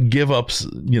of give-ups,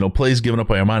 plays given up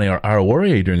by Armani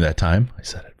Oruwariye during that time. I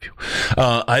said it.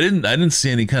 I didn't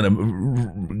see any kind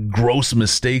of gross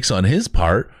mistakes on his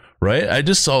part. Right, I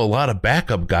just saw a lot of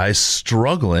backup guys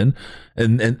struggling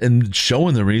and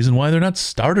showing the reason why they're not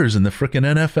starters in the frickin'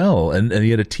 NFL. And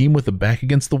he had a team with the back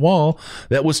against the wall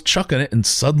that was chucking it, and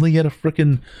suddenly he had a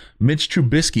frickin' Mitch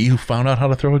Trubisky who found out how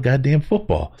to throw a goddamn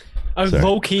football.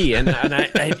 Low key, and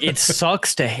it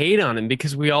sucks to hate on him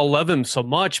because we all love him so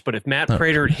much. But if Matt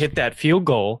Prater had hit that field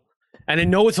goal, and I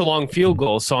know it's a long field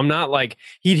goal, so I'm not like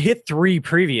he'd hit 3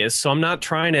 previous, so I'm not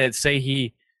trying to say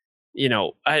he.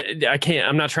 I can't,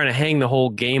 I'm not trying to hang the whole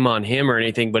game on him or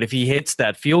anything, but if he hits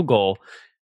that field goal,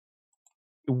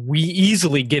 we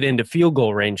easily get into field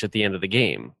goal range at the end of the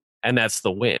game, and that's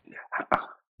the win.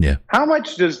 Yeah. How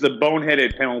much does the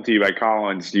boneheaded penalty by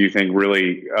Collins, do you think,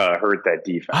 really hurt that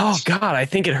defense? Oh, God, I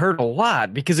think it hurt a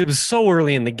lot because it was so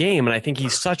early in the game, and I think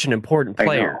he's such an important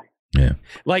player. Yeah.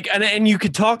 Like, and you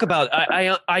could talk about,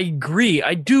 I agree.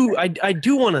 I do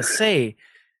want to say,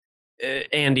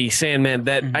 Andy Sandman,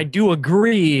 that I do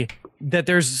agree that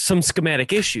there's some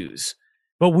schematic issues.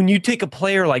 But when you take a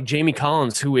player like Jamie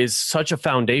Collins, who is such a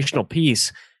foundational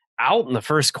piece, out in the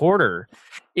first quarter,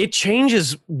 it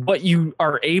changes what you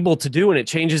are able to do, and it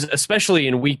changes, especially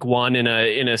in week 1 in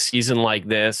a season like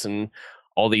this and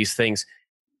all these things.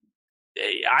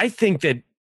 I think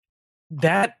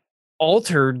that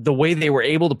altered the way they were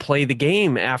able to play the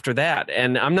game after that.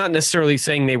 And I'm not necessarily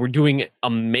saying they were doing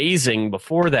amazing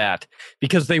before that,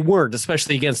 because they weren't,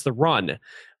 especially against the run.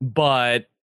 But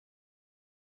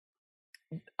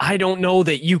I don't know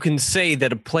that you can say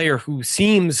that a player who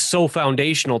seems so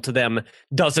foundational to them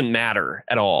doesn't matter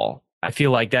at all. I feel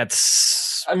like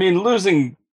that's... I mean,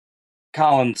 losing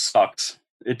Collins sucks.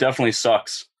 It definitely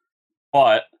sucks.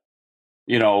 But,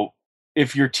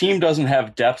 if your team doesn't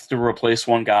have depth to replace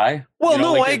one guy...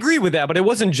 Well, I agree with that, but it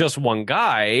wasn't just one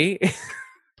guy.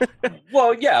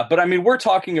 Well, yeah, but I mean, we're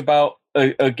talking about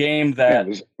a game that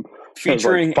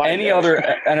featuring any other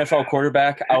NFL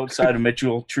quarterback outside of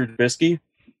Mitchell Trubisky,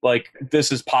 like,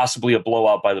 this is possibly a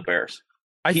blowout by the Bears.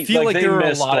 I feel like there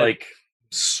missed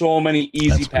so many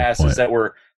easy passes that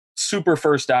were super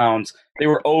first downs. They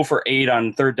were 0 for 8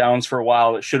 on third downs for a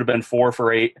while. It should have been 4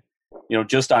 for 8,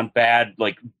 just on bad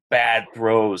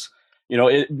throws.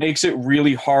 It makes it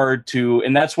really hard to,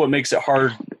 and that's what makes it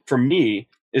hard for me,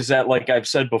 is that, like I've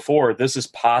said before, this is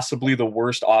possibly the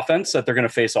worst offense that they're going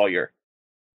to face all year.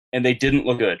 And they didn't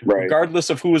look good, regardless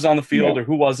of who was on the field or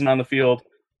who wasn't on the field.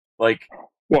 Like,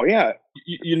 well, yeah,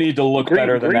 you need to look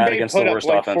better than that against the worst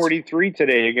offense. 43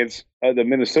 today against the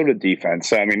Minnesota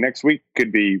defense. I mean, next week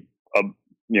could be a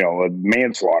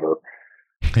manslaughter.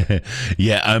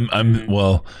 Yeah,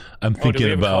 I'm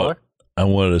thinking about. I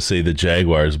wanted to say the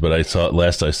Jaguars, but I saw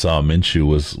Minshew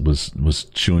was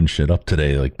chewing shit up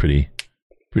today, like pretty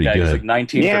good. He was like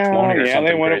 19 for 20 or something. Yeah,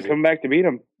 they want to come back to beat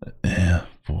him. Yeah,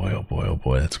 boy, oh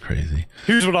boy, that's crazy.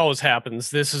 Here's what always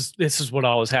happens. This is what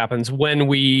always happens when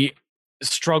we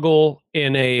struggle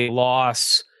in a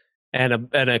loss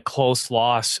and a close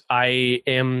loss. I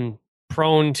am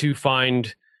prone to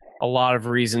find a lot of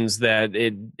reasons that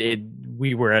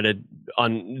we were at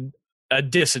a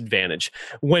disadvantage.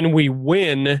 When we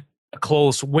win a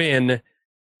close win,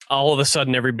 all of a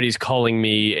sudden everybody's calling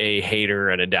me a hater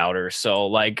and a doubter. So,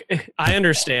 like, I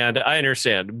understand,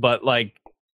 but, like,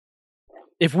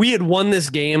 if we had won this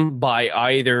game by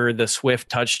either the Swift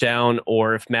touchdown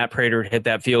or if Matt Prater hit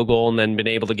that field goal and then been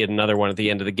able to get another one at the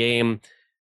end of the game,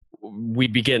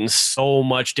 we'd be getting so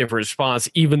much different response,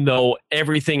 even though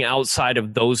everything outside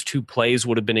of those two plays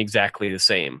would have been exactly the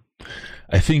same.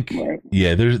 I think,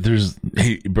 yeah, there's.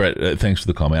 Hey, Brett, thanks for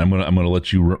the call, man. I'm gonna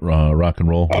let you rock and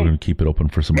roll. We're gonna keep it open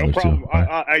for some others too.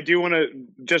 I do want to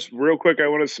just real quick. I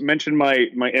want to mention my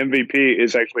MVP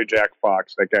is actually Jack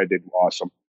Fox. That guy did awesome.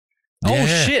 Oh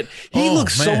Yeah. shit! He Oh,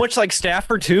 looks so man. much like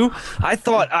Stafford too.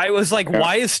 I was like,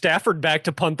 why is Stafford back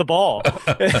to punt the ball?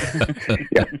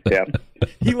 Yeah.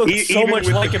 He looks so Even much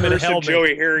with like the him in a curse of helmet.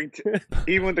 Joey Harrington,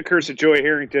 even with the curse of Joey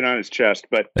Harrington on his chest.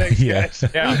 But thanks, Yeah. guys.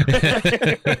 Yeah.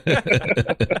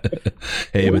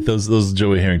 Hey, but those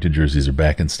Joey Harrington jerseys are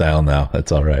back in style now.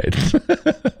 That's all right.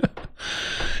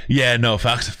 Yeah, no,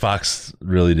 Fox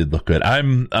really did look good.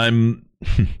 I'm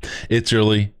it's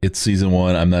early. It's season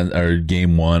 1. I'm not, or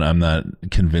game 1. I'm not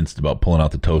convinced about pulling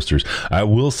out the toasters. I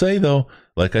will say though,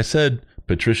 like I said,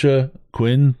 Patricia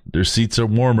Quinn, their seats are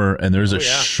warmer, and there's Oh, a yeah,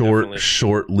 short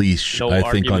definitely. leash, No I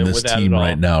think, on argument this with that team at all.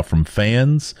 right now, from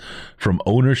fans, from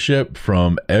ownership,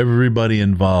 from everybody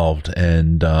involved.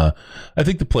 And I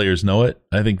think the players know it.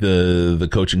 I think the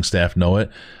coaching staff know it.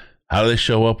 How do they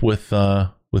show up with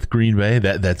Green Bay?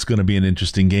 That's going to be an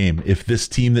interesting game. If this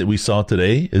team that we saw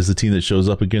today is the team that shows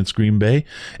up against Green Bay,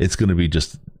 it's going to be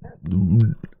just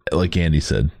like Andy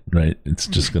said, right? It's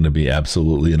just going to be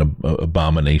absolutely an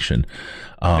abomination.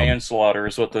 Manslaughter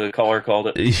is what the caller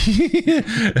called it.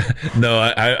 No,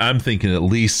 I'm thinking at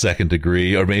least second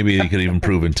degree, or maybe you could even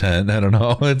prove intent. I don't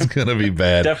know. It's going to be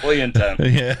bad. Definitely intent.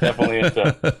 Yeah. Definitely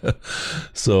intent.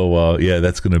 So, yeah,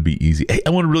 that's going to be easy. Hey,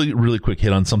 I want to really, really quick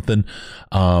hit on something.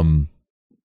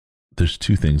 There's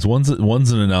two things. One's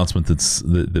an announcement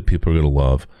that people are going to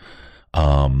love.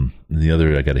 And the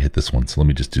other, I got to hit this one. So let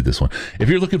me just do this one. If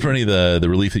you're looking for any of the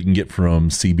relief that you can get from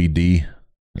CBD,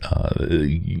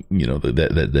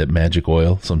 that magic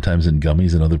oil, sometimes in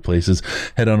gummies and other places,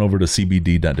 head on over to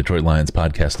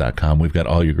cbd.detroitlionspodcast.com. We've got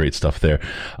all your great stuff there.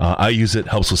 I use it.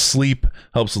 Helps with sleep,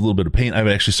 helps with a little bit of pain. I've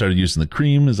actually started using the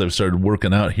cream as I've started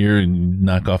working out here and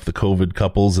knock off the COVID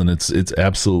couples, and it's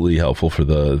absolutely helpful for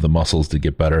the muscles to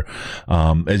get better.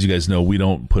 As you guys know, we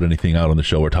don't put anything out on the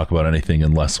show or talk about anything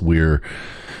unless we're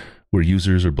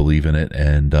users or believe in it,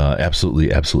 and absolutely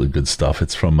good stuff.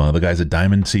 It's from the guys at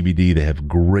Diamond CBD. They have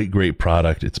great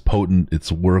product. It's potent, it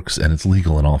works, and it's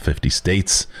legal in all 50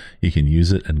 states. You can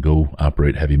use it and go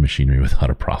operate heavy machinery without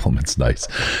a problem. It's nice.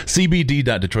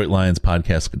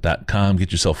 cbd.detroitlionspodcast.com.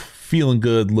 Get yourself feeling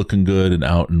good, looking good, and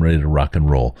out and ready to rock and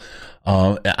roll.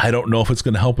 I don't know if it's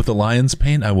going to help with the Lions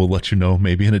pain. I will let you know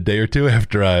maybe in a day or two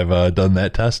after I've done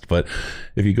that test. But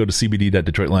if you go to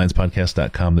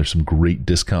cbd.detroitlionspodcast.com, there's some great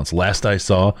discounts. Last I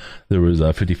saw, there was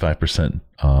 55%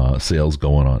 sales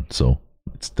going on. So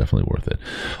it's definitely worth it.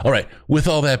 All right. With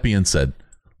all that being said,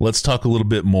 let's talk a little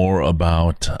bit more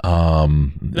about...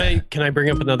 Can I bring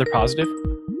up another positive?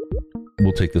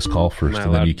 We'll take this call first, Am I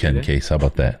and then allowed you to can, do that? Case. How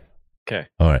about that? Okay.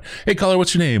 All right. Hey, caller,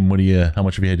 what's your name? How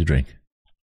much have you had to drink?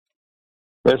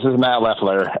 This is Matt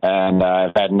Leffler, and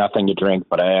I've had nothing to drink,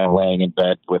 but I am laying in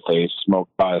bed with a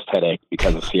smoke-caused headache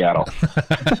because of Seattle.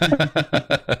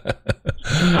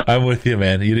 I'm with you,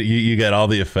 man. You got all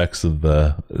the effects of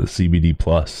the CBD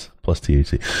plus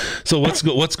THC. So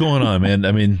what's going on, man?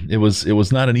 I mean, it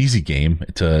was not an easy game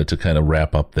to kind of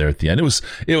wrap up there at the end.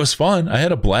 It was fun. I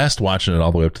had a blast watching it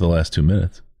all the way up to the last 2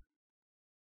 minutes.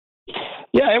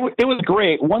 Yeah, it was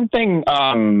great. One thing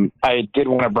I did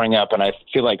want to bring up, and I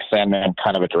feel like Sandman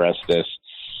kind of addressed this,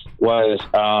 was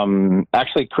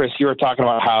actually, Chris, you were talking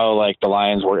about how like the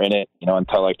Lions were in it,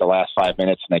 until like the last 5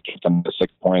 minutes, and they kicked them to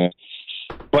 6 points.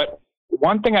 But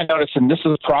one thing I noticed, and this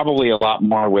is probably a lot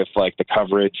more with like the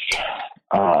coverage,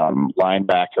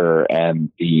 linebacker, and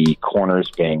the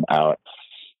corners being out.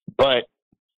 But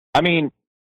I mean,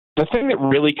 the thing that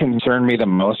really concerned me the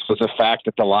most was the fact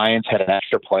that the Lions had an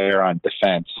extra player on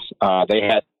defense. They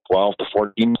had 12 to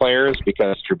 14 players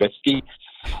because Trubisky,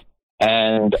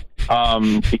 and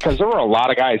because there were a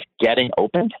lot of guys getting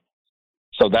opened.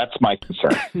 So that's my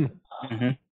concern. Mm-hmm.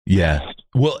 Yeah.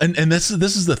 Well, and this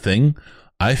is the thing.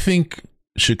 I think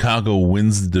Chicago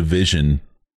wins the division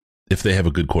if they have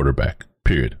a good quarterback,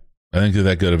 period. I think they're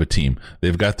that good of a team.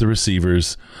 They've got the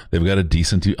receivers. They've got a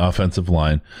decent offensive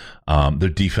line. Their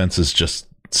defense is just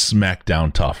smack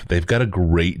down tough. They've got a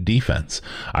great defense.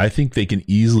 I think they can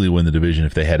easily win the division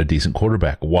if they had a decent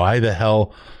quarterback. Why the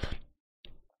hell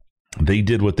they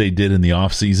did what they did in the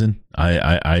offseason,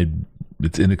 I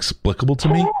it's inexplicable to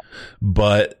me,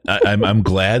 but I'm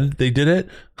glad they did it.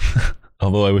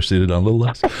 Although I wish they did a little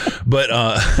less, but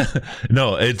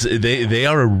no, they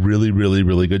are a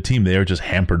really good team. They are just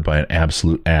hampered by an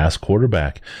absolute ass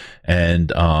quarterback,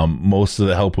 and most of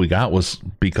the help we got was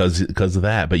because of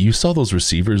that. But you saw those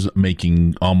receivers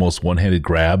making almost one-handed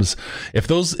grabs. If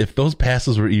those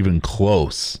passes were even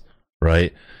close,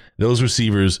 right? Those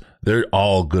receivers, they're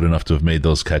all good enough to have made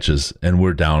those catches, and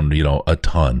we're down, a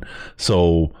ton.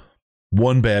 So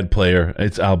one bad player,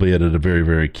 it's albeit at a very,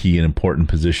 very key and important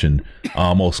position,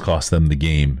 almost cost them the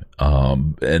game.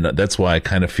 And that's why I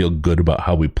kind of feel good about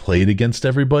how we played against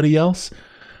everybody else.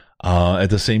 At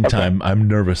the same time, I'm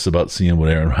nervous about seeing what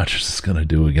Aaron Rodgers is going to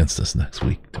do against us next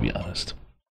week, to be honest.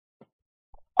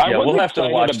 Yeah, we'll have to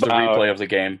watch the replay of the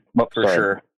game for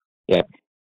sure. Yeah.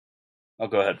 Oh,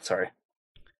 go ahead. Sorry.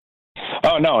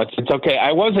 Oh, no, it's okay.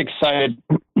 I was excited,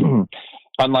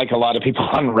 unlike a lot of people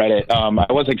on Reddit.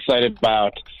 I was excited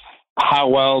about how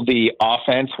well the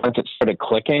offense, once it started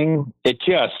clicking, it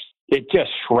just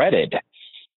shredded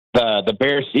the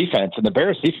Bears defense. And the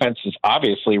Bears defense is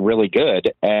obviously really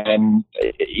good. And,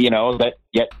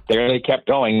 yet there they kept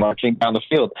going, marching down the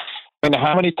field. I mean,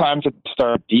 how many times did they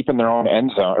start deep in their own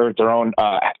end zone or their own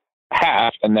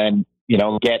half and then,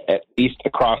 get at least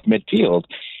across midfield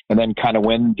and then kind of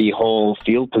win the whole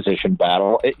field position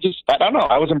battle? I don't know.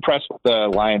 I was impressed with the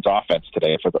Lions offense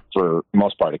today for the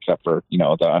most part, except for,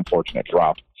 the unfortunate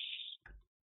drop.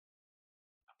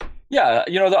 Yeah,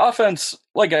 the offense,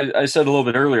 like I said a little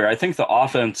bit earlier, I think the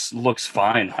offense looks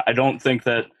fine. I don't think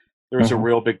that there's a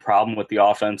real big problem with the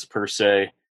offense per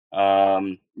se.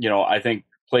 I think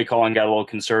play calling got a little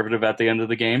conservative at the end of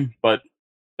the game, but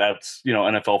that's,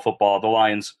 NFL football. The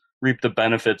Lions reap the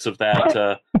benefits of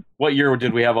that. What year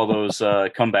did we have all those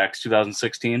comebacks?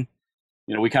 2016?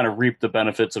 We kind of reaped the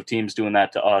benefits of teams doing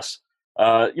that to us.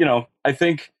 I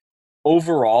think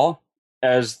overall,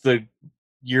 as the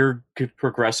year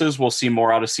progresses, we'll see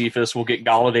more out of Cephas. We'll get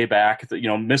Galladay back.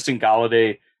 Missing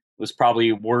Galladay was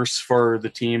probably worse for the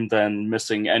team than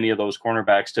missing any of those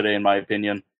cornerbacks today, in my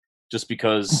opinion, just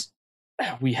because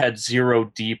we had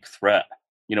zero deep threat.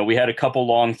 We had a couple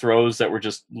long throws that were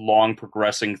just long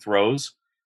progressing throws.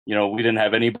 We didn't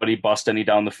have anybody bust any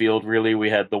down the field, really. We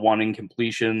had the one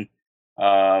incompletion.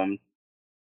 But,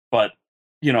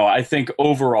 I think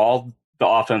overall the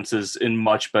offense is in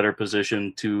much better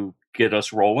position to get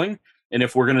us rolling. And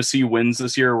if we're going to see wins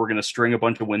this year, we're going to string a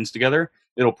bunch of wins together.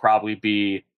 It'll probably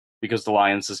be because the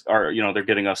Lions are, they're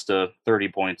getting us to 30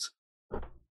 points.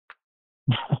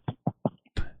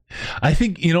 I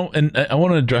think, and I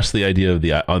want to address the idea of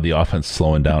the offense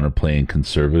slowing down or playing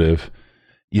conservative.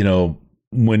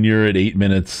 When you're at 8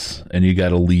 minutes and you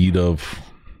got a lead of,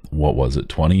 what was it,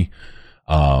 20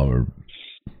 or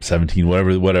 17,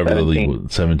 whatever 17. The league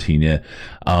was, 17, yeah.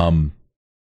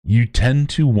 You tend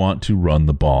to want to run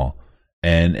the ball.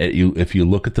 And if you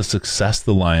look at the success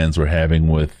the Lions were having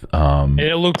with... and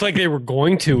it looked like they were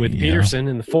going to with Peterson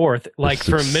in the fourth. Like,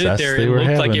 for a minute there, it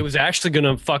looked like it was actually going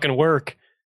to fucking work.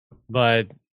 But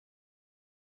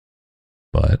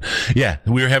yeah,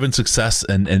 we were having success,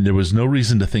 and there was no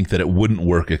reason to think that it wouldn't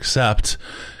work, except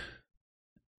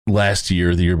last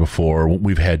year, the year before,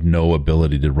 we've had no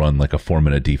ability to run like a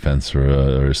 4-minute defense or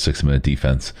a 6-minute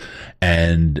defense,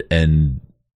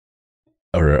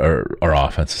 or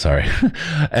offense, sorry,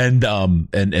 and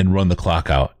run the clock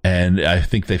out. And I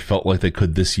think they felt like they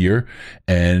could this year,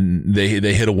 and they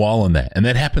hit a wall on that. And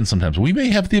that happens sometimes. We may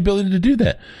have the ability to do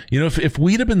that. If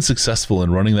we'd have been successful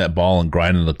in running that ball and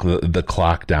grinding the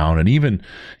clock down, and even,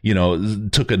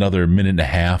 took another minute and a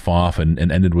half off and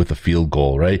ended with a field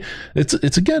goal, right?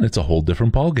 It's a whole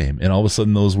different ball game. And all of a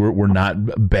sudden those were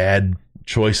not bad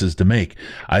choices to make.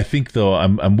 I think though,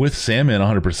 I'm with Sandman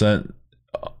 100%.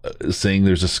 Saying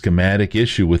there's a schematic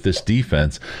issue with this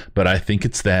defense, but I think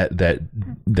it's that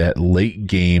late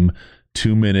game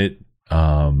 2-minute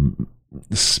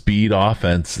speed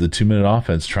offense, the 2-minute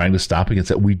offense trying to stop against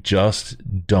that. We just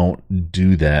don't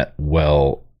do that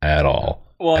well at all.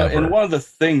 Well, ever. And one of the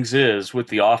things with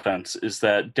the offense is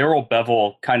that Darrell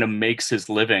Bevell kind of makes his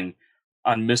living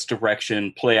on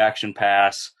misdirection, play action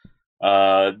pass,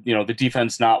 the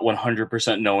defense not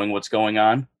 100% knowing what's going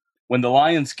on. When the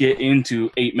Lions get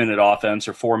into 8-minute offense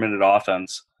or 4-minute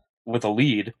offense with a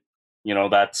lead,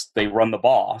 they run the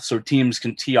ball. So teams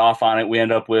can tee off on it. We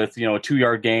end up with, a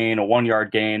 2-yard gain, a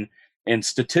 1-yard gain. And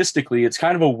statistically, it's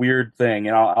kind of a weird thing.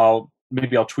 And I'll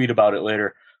tweet about it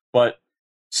later. But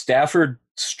Stafford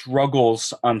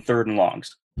struggles on 3rd and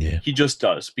longs. Yeah. He just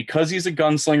does. Because he's a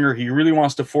gunslinger, he really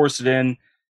wants to force it in.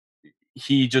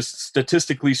 He just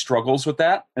statistically struggles with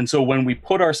that. And so when we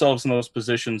put ourselves in those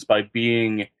positions by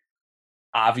being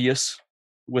obvious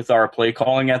with our play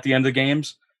calling at the end of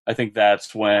games, I think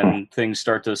that's when things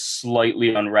start to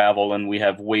slightly unravel and we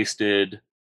have wasted,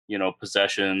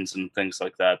 possessions and things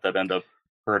like that end up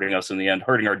hurting us in the end,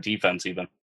 hurting our defense even.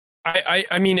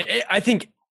 I think,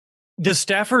 does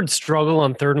Stafford struggle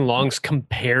on 3rd and longs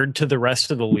compared to the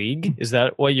rest of the league? Is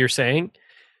that what you're saying?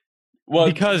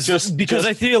 Well, because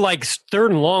I feel like 3rd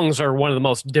and longs are one of the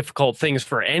most difficult things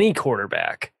for any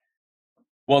quarterback.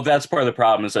 Well, that's part of the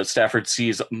problem is that Stafford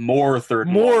sees more third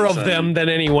and more longs of them than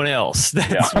anyone else.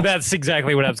 That's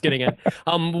exactly what I was getting at.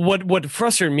 What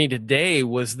frustrated me today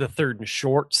was the third and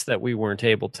shorts that we weren't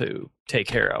able to take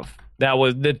care of.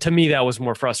 To me, that was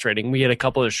more frustrating. We had a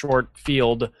couple of short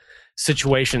field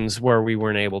situations where we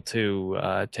weren't able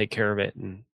to take care of it.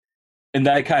 And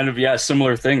that kind of,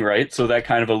 similar thing, right? So that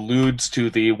kind of alludes to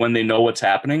when they know what's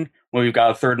happening. When we've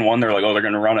got a 3rd and 1, they're like, oh, they're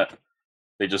going to run it.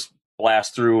 They just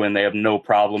blast through and they have no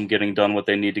problem getting done what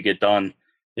they need to get done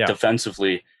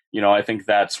defensively. I think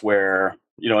that's where,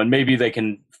 and maybe they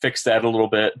can fix that a little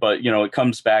bit, but, it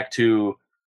comes back to,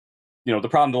 the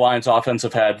problem the Lions offense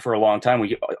have had for a long time.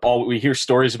 We hear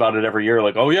stories about it every year,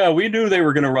 like, oh yeah, we knew they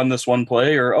were going to run this one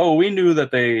play, or, oh, we knew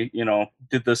that they,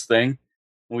 did this thing.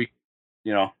 We're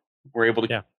able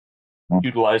to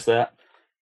utilize that.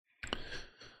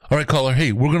 All right, caller.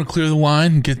 Hey, we're going to clear the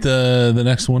line and get the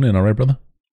next one in. All right, brother?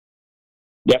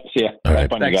 Yep, see ya. All right,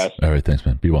 fun, you guys. All right, thanks,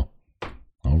 man. Be well.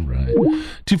 All right.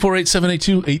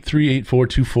 248-782-8384,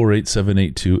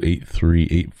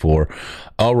 248-782-8384.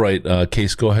 All right,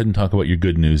 Case, go ahead and talk about your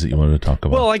good news that you wanted to talk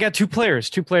about. Well, I got two players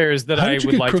that I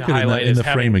would like to highlight as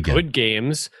having good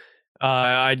games.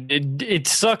 It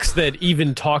sucks that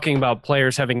even talking about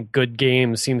players having good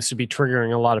games seems to be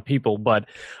triggering a lot of people, but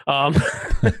I'm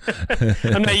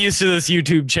not used to this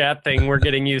YouTube chat thing. We're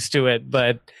getting used to it,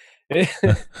 but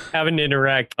having to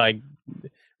interact like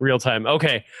real time.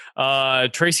 Okay.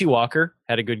 Tracy Walker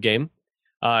had a good game.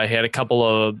 He had a couple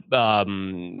of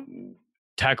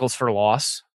tackles for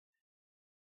loss.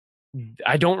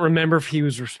 I don't remember if he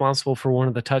was responsible for one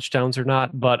of the touchdowns or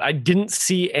not, but I didn't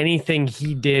see anything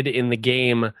he did in the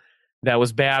game that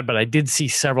was bad, but I did see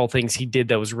several things he did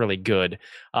that was really good.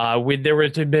 There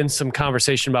had been some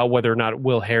conversation about whether or not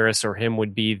Will Harris or him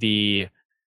would be the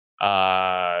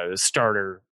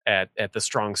starter at the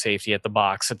strong safety, at the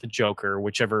box, at the joker,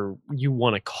 whichever you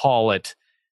want to call it.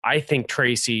 I think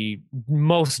Tracy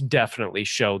most definitely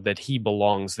showed that he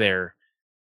belongs there.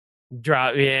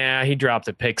 He dropped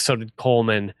a pick. So did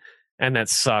Coleman, and that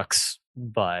sucks.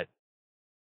 But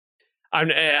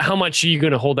how much are you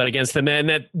going to hold that against them?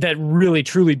 And that really,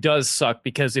 truly does suck,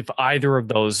 because if either of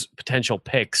those potential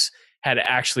picks had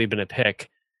actually been a pick,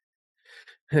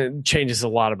 it changes a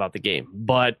lot about the game.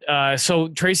 But so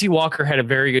Tracy Walker had a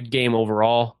very good game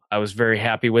overall. I was very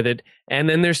happy with it. And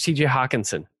then there's TJ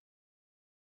Hawkinson.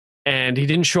 And he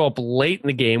didn't show up late in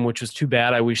the game, which was too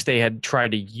bad. I wish they had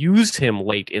tried to use him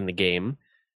late in the game.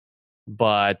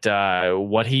 But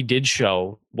what he did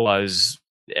show was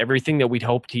everything that we'd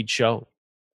hoped he'd show.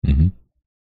 Mm-hmm.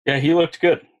 Yeah, he looked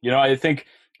good. I think,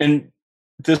 and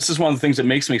this is one of the things that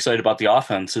makes me excited about the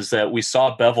offense, is that we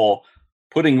saw Bevell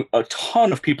putting a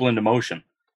ton of people into motion.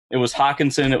 It was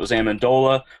Hawkinson, it was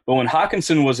Amendola. But when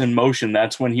Hawkinson was in motion,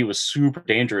 that's when he was super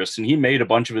dangerous. And he made a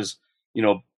bunch of his,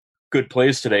 good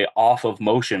plays today off of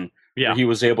motion. Yeah. He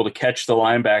was able to catch the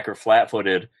linebacker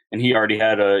flat-footed, and he already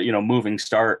had a, moving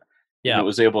start. Yeah. And it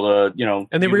was able to,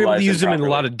 and they were able to use him in a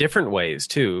lot of different ways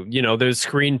too. There's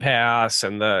screen pass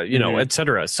and the, et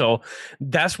cetera. So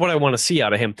that's what I want to see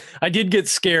out of him. I did get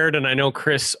scared, and I know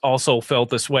Chris also felt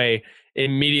this way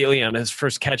immediately on his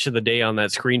first catch of the day on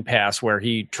that screen pass where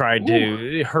he tried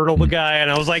to hurdle the guy,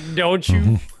 and I was like, don't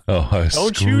you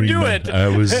you do it. I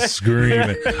was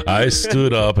screaming. I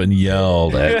stood up and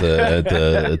yelled at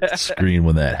the screen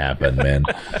when that happened, man.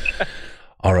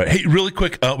 All right. Hey, really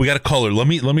quick, we got a caller. Let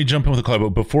me jump in with a caller, but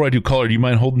before I do, caller, do you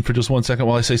mind holding for just 1 second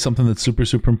while I say something that's super,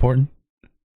 super important?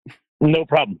 No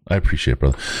problem. I appreciate it,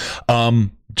 brother.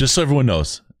 Just so everyone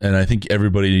knows, and I think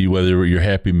everybody, whether you're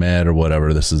happy, mad, or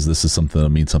whatever, this is something that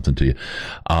means something to you.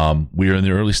 We are in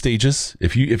the early stages.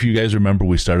 If you guys remember,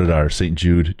 we started our St.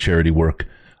 Jude charity work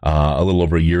a little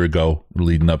over a year ago,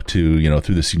 leading up to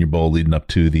through the Senior Bowl, leading up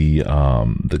to the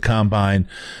combine.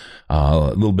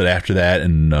 A little bit after that,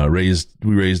 and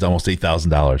we raised almost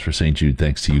 $8,000 for St. Jude,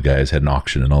 thanks to you guys. Had an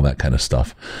auction and all that kind of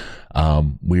stuff.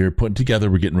 We're putting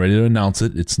together, we're getting ready to announce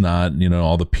it. It's not,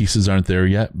 all the pieces aren't there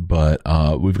yet, but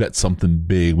we've got something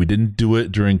big. We didn't do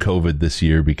it during COVID this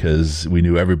year because we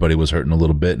knew everybody was hurting a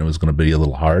little bit and it was going to be a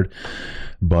little hard.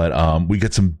 But we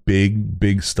got some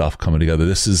big stuff coming together.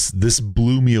 This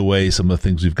blew me away, some of the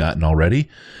things we've gotten already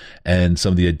and some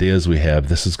of the ideas we have.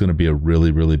 This is going to be a really,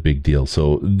 really big deal.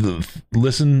 So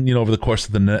listen, over the course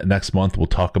of the next month, we'll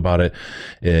talk about it.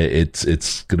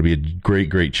 It's going to be a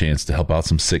great chance to help out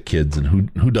some sick kids,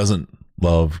 and who doesn't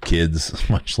love kids,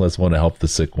 much less want to help the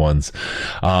sick ones.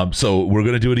 So we're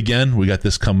going to do it again. We got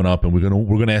this coming up, and we're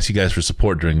going to ask you guys for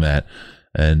support during that.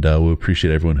 And we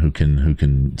appreciate everyone who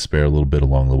can spare a little bit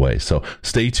along the way. So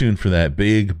stay tuned for that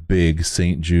big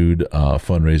St. Jude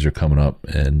fundraiser coming up,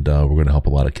 and we're going to help a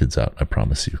lot of kids out. I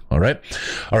promise you. All right.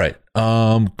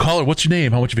 Caller, what's your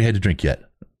name? How much have you had to drink yet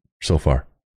so far?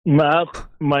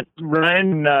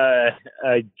 Ryan,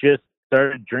 I just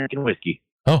started drinking whiskey.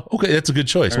 Oh, okay, that's a good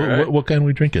choice. What kind are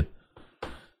we drinking?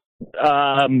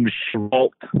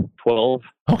 Schwalt 12.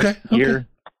 Okay. Year.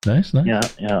 Nice.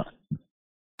 Yeah.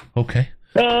 Okay.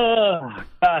 Oh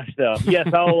gosh, though. Yes,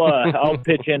 I'll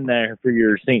pitch in there for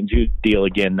your St. Jude deal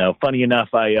again. Though, funny enough,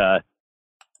 I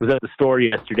was at the store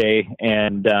yesterday,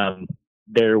 and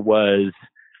there was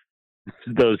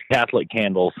those Catholic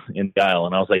candles in the aisle,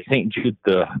 and I was like, St. Jude,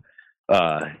 the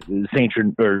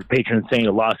patron saint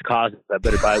of lost causes. I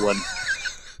better buy one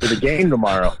for the game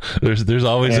tomorrow. There's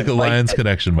always a Lions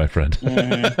connection, my friend.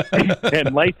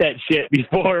 And light that shit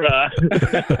before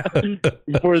the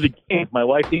game. My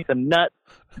wife thinks I'm nuts.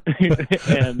 And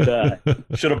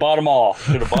should have bought them all.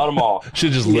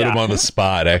 Should just lit them on the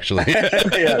spot, actually.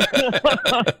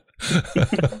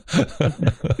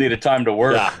 Need a time to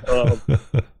work. Yeah,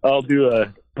 I'll do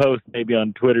a post maybe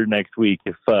on Twitter next week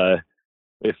if I'm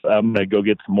gonna go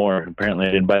get some more. Apparently,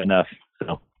 I didn't buy enough.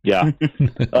 So yeah.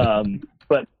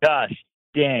 But gosh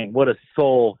dang, what a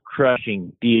soul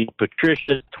crushing deal.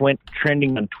 Patricia's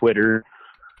trending on Twitter.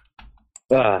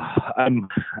 I'm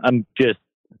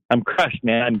crushed,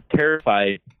 man. I'm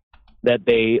terrified that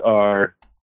they are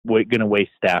going to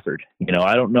waste Stafford.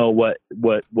 I don't know what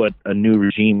a new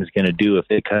regime is going to do if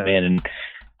they come in and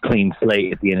clean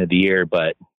slate at the end of the year,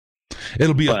 but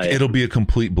it'll be a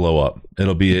complete blow up.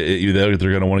 It'll be they're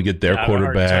going to want to get their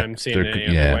quarterback.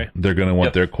 They're going to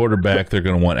want their quarterback. They're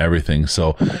going to want everything.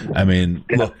 So, I mean,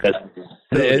 look, that's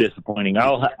so disappointing.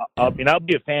 I'll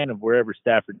be a fan of wherever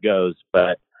Stafford goes,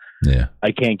 but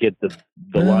I can't get the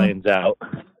Lions out.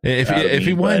 If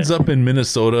he winds up in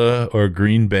Minnesota or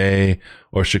Green Bay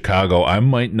or Chicago, I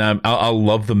might not. I'll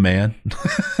love the man,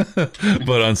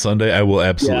 but on Sunday I will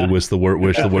absolutely wish the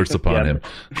worst upon him.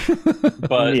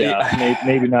 But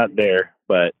maybe not there.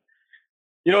 But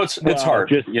it's hard.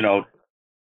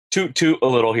 Toot a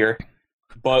little here,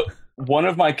 but one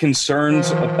of my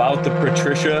concerns about the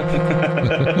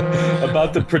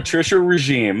Patricia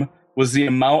regime was the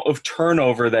amount of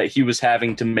turnover that he was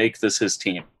having to make this his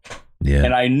team. Yeah.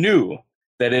 And I knew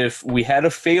that if we had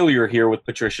a failure here with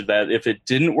Patricia, that if it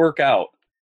didn't work out,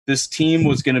 this team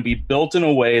was going to be built in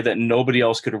a way that nobody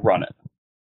else could run it.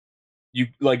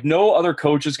 No other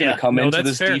coach is going to come into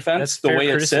this defense the way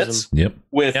it sits. Yep.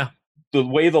 With the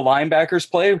way the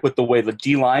linebackers play, with the way the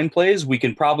D-line plays. We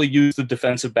can probably use the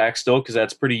defensive back still because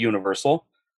that's pretty universal.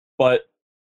 But,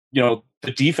 the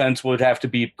defense would have to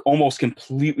be almost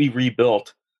completely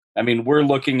rebuilt. I mean, we're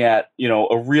looking at,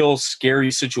 a real scary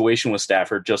situation with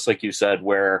Stafford, just like you said,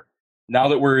 where now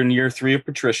that we're in year 3 of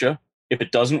Patricia, if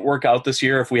it doesn't work out this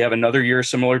year, if we have another year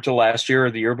similar to last year or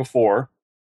the year before,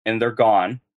 and they're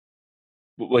gone,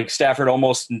 Stafford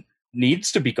almost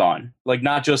needs to be gone.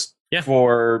 Not just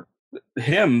for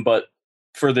him, but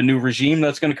for the new regime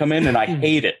that's going to come in. And I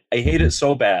hate it. I hate it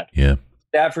so bad. Yeah.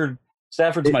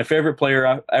 Stafford's my favorite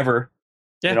player ever.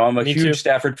 Yeah, I'm a huge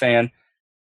Stafford fan,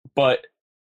 but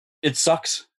it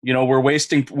sucks.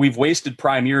 We've wasted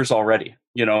prime years already.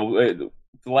 The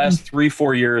last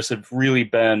 3-4 years have really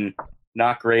been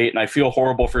not great. And I feel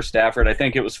horrible for Stafford. I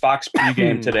think it was Fox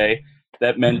pregame today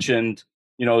that mentioned,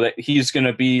 that he's going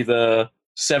to be the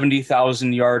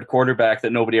 70,000 yard quarterback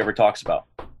that nobody ever talks about.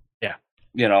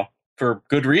 Yeah. For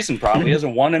good reason, probably. He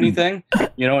hasn't won anything,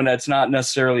 and that's not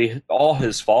necessarily all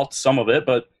his fault, some of it,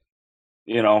 but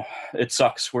it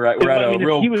sucks. We're at a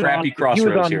real crappy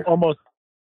crossroads here.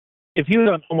 If he was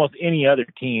on almost any other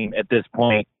team at this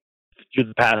point through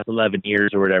the past 11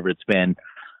 years or whatever it's been,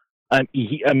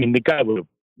 the guy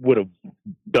would have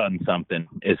done something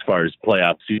as far as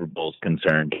playoff Super Bowls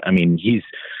concerned. I mean, he's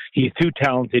too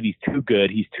talented. He's too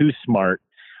good. He's too smart.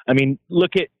 I mean,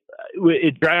 look at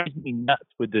it. Drives me nuts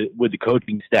with the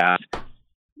coaching staff.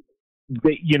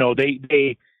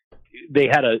 They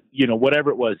had a,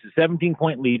 whatever it was, a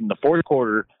 17-point lead in the fourth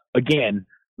quarter. Again,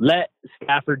 let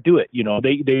Stafford do it.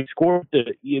 They scored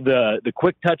the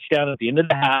quick touchdown at the end of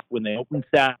the half when they opened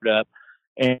Stafford up.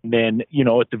 And then,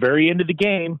 at the very end of the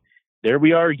game, there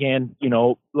we are again. I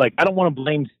don't want to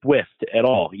blame Swift at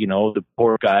all. The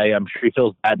poor guy, I'm sure he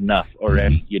feels bad enough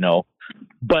already,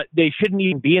 but they shouldn't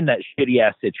even be in that shitty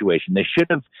ass situation. They should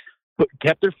have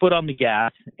kept their foot on the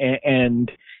gas and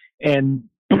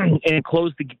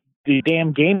closed the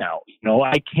damn game out.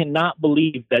 I cannot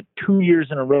believe that 2 years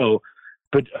in a row,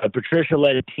 but Patricia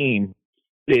led a team,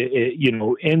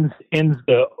 ends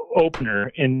the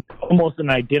opener in almost an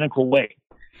identical way.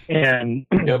 And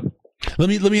Yep. Let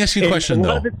me ask you a question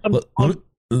though.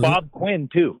 Bob Quinn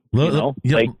too. Let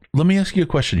me ask you a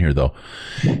question here though.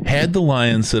 Had the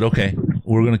Lions said, "Okay,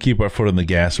 we're going to keep our foot on the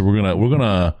gas, or we're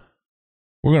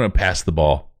gonna pass the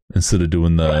ball instead of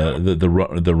doing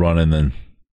the run and then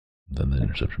the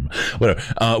interception, whatever.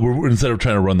 We're instead of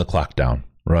trying to run the clock down,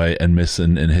 right, and miss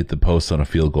and hit the post on a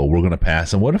field goal, we're going to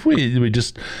pass. And what if we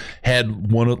just had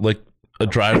a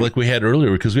drive like we had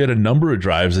earlier, because we had a number of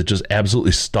drives that just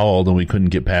absolutely stalled and we couldn't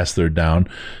get past third down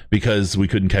because we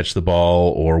couldn't catch the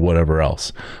ball or whatever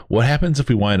else. What happens if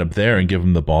we wind up there and give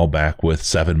them the ball back with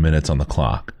 7 minutes on the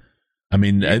clock? I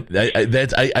mean, I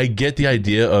get the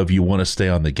idea of you want to stay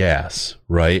on the gas,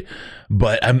 right?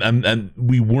 But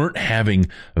we weren't having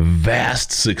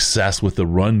vast success with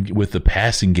the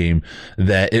passing game,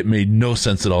 that it made no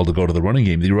sense at all to go to the running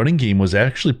game. The running game was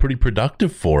actually pretty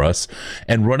productive for us,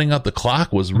 and running out the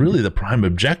clock was really the prime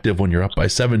objective when you're up by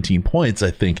 17 points.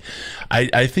 I think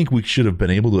we should have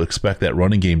been able to expect that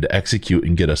running game to execute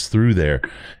and get us through there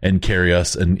and carry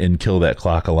us and kill that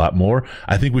clock a lot more.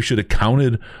 I think we should have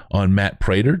counted on Matt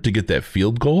Prater to get that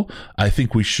field goal. I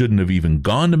think we shouldn't have even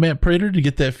gone to Matt Prater to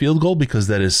get that field goal, because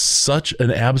that is such an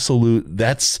absolute,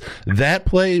 that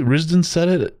play, Risdon said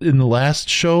it in the last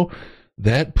show,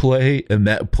 that play and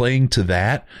that playing to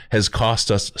that has cost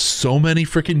us so many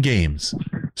freaking games.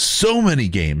 So many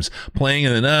games playing,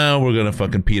 and then we're gonna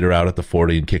fucking peter out at the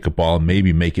 40 and kick a ball and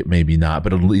maybe make it, maybe not,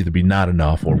 but it'll either be not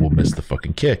enough or we'll miss the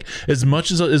fucking kick. As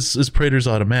much as Prater's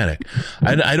automatic,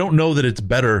 I don't know that it's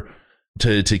better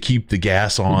to keep the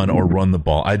gas on or run the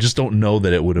ball. I just don't know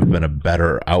that it would have been a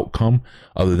better outcome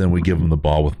other than we give them the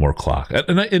ball with more clock.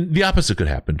 And the opposite could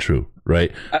happen, true,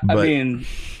 right? I mean,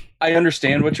 I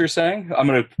understand what you're saying. I'm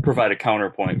going to provide a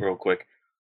counterpoint real quick.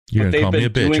 But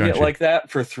they've been doing it like that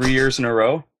for 3 years in a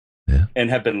row, and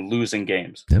have been losing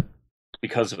games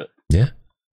because of it. Yeah.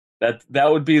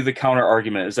 That would be the counter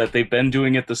argument, is that they've been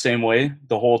doing it the same way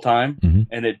the whole time,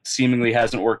 and it seemingly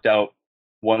hasn't worked out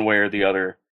one way or the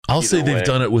other. I'll say they've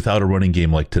done it without a running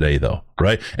game like today, though,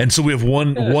 right? And so we have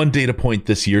one data point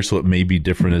this year, so it may be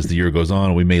different as the year goes on,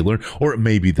 and we may learn, or it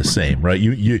may be the same, right?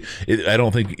 I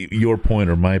don't think your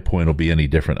point or my point will be any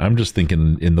different. I'm just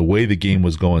thinking in the way the game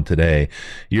was going today,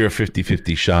 you're a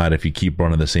 50-50 shot if you keep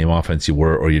running the same offense you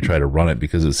were, or you try to run it,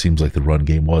 because it seems like the run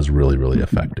game was really, really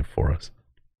effective for us.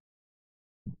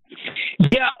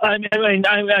 Yeah, I mean,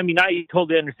 I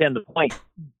totally understand the point.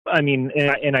 I mean,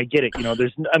 and I get it.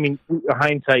 There's,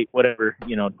 hindsight, whatever,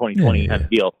 2020 kind of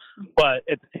deal. But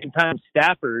at the same time,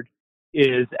 Stafford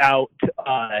is out,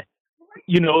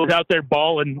 is out there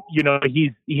balling.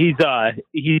 He's not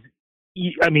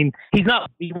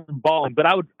even balling, but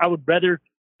I would rather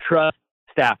trust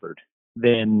Stafford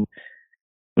than,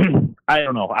 I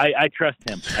don't know. I trust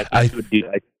him. I would do.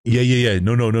 Yeah.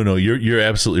 No. You're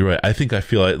absolutely right. I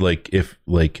feel like if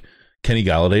Kenny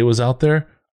Galladay was out there,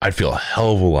 I'd feel a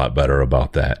hell of a lot better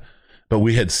about that. But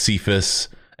we had Cephas,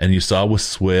 and you saw with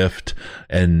Swift,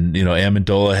 and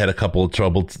Amendola had a couple of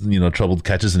troubled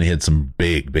catches, and he had some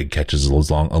big catches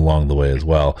along the way as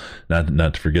well.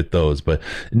 Not to forget those, but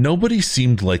nobody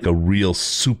seemed like a real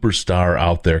superstar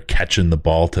out there catching the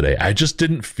ball today. I just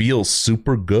didn't feel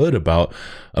super good about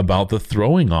the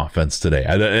throwing offense today.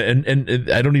 I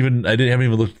haven't even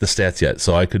looked at the stats yet,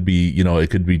 so I could be, it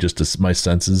could be just my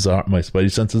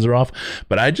spidey senses are off.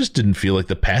 But I just didn't feel like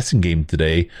the passing game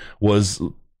today was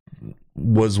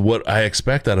what I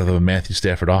expect out of a Matthew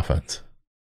Stafford offense.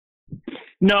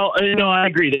 No, I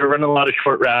agree. They were running a lot of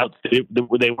short routes.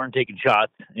 They weren't taking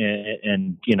shots,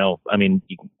 and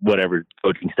whatever,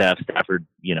 coaching staff, Stafford,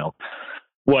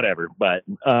 whatever. But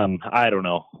I don't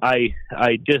know. I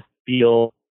just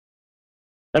feel.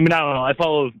 I don't know. I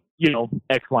follow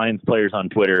ex-Lions players on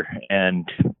Twitter, and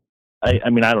I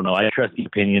don't know. I trust the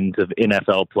opinions of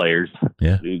NFL players.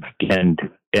 Yeah, and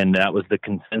that was the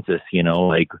consensus.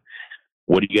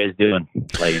 What are you guys doing?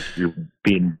 Like, you're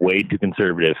being way too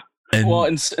conservative.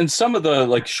 And some of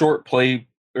the short play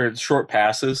or short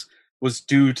passes was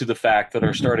due to the fact that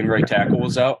our starting right tackle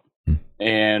was out,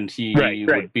 and he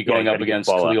would be going up against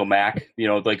Khalil Mack.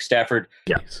 Stafford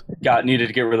needed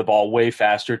to get rid of the ball way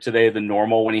faster today than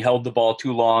normal. When he held the ball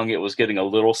too long, it was getting a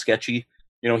little sketchy.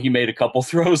 He made a couple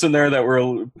throws in there that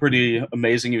were pretty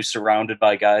amazing. He was surrounded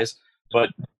by guys, but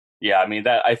yeah,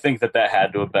 I think that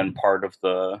had to have been part of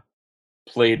the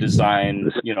play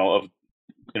design,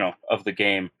 of the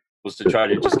game, was to try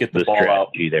to just get the ball out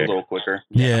a little quicker.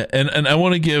 Yeah, and I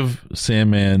want to give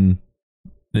Sandman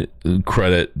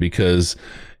credit, because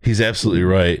he's absolutely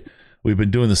right. we've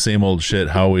been doing the same old shit.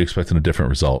 How are we expecting a different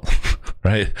result?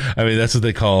 Right? I mean, that's what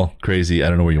they call crazy. I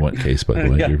don't know where you went, Case, by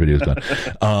the way. Your video's gone.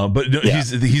 But no,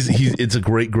 he's it's a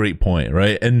great point,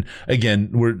 right? And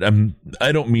again,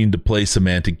 I don't mean to play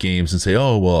semantic games and say,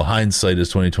 oh, well, hindsight is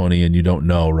 2020 and you don't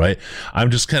know, right? I'm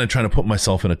just kind of trying to put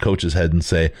myself in a coach's head and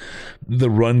say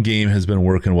the run game has been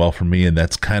working well for me, and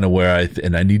that's kind of where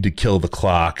I need to kill the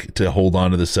clock to hold on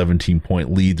to the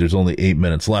 17-point lead. There's only 8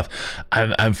 minutes left.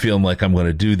 I'm feeling like I'm going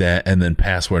to do that and then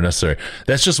pass where necessary.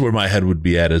 That's just where my head would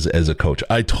be at as a coach.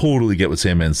 I totally get what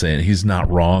Sandman's saying. He's not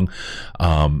wrong.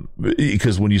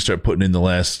 Because when you start putting in the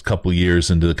last couple of years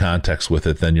into the context with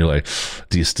it, then you're like,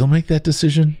 do you still make that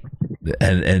decision?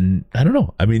 And I don't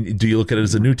know. I mean, do you look at it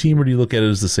as a new team or do you look at it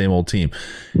as the same old team?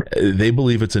 They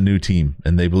believe it's a new team,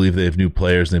 and they believe they have new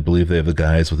players, and they believe they have the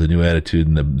guys with a new attitude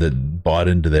and that bought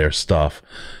into their stuff.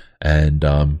 And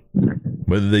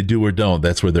whether they do or don't,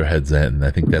 that's where their head's at. And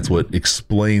I think that's what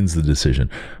explains the decision,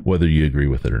 whether you agree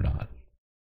with it or not.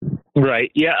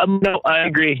 Right. Yeah. No, I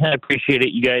agree. I appreciate it.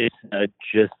 You guys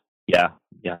yeah.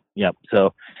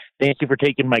 So thank you for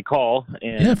taking my call.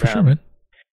 And, yeah, for sure, man.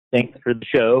 Thanks for the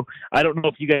show. I don't know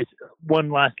if you guys, one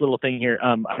last little thing here.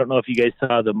 I don't know if you guys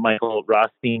saw the Michael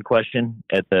Rothstein question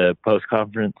at the post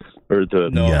conference or the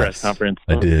press conference.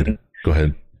 I did. Go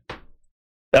ahead.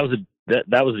 That was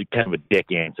a kind of a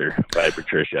dick answer by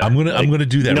Patricia. I'm gonna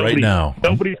do that right now.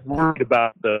 Nobody's worried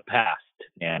about the past,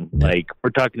 man. Yeah. Like, we're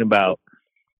talking about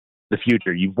the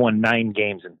future. You've won 9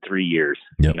 games in 3 years.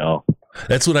 Yep. You know,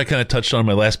 that's what I kind of touched on in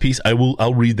my last piece.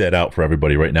 I'll read that out for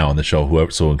everybody right now on the show.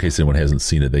 So in case anyone hasn't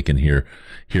seen it, they can hear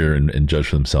and judge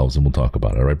for themselves, and we'll talk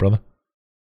about it. All right, brother?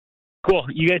 Cool.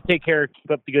 You guys take care.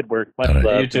 Keep up the good work. Much right.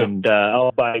 love. You too. And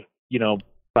I'll buy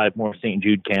 5 more St.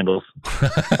 Jude candles.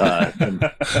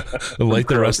 Light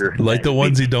the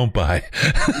ones you don't buy.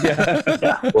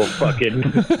 Yeah, we'll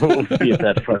see if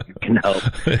that fucking can help.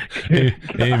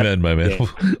 Amen, my man.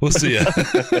 We'll see ya.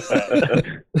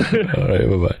 All right,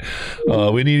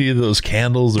 bye-bye. We need either those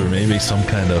candles or maybe some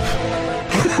kind of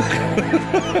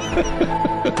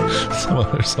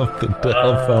something to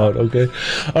help out, okay?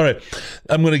 All right.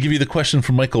 I'm going to give you the question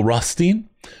from Michael Rothstein.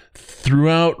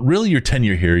 Throughout really your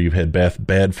tenure here, you've had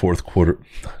bad fourth quarter.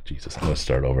 Oh, Jesus, I'm going to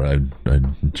start over. I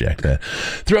jacked that.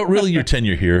 Throughout really your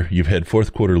tenure here, you've had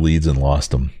fourth quarter leads and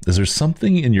lost them. Is there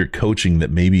something in your coaching that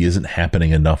maybe isn't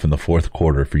happening enough in the fourth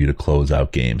quarter for you to close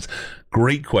out games?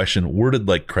 Great question. Worded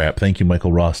like crap. Thank you,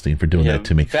 Michael Rothstein, for doing that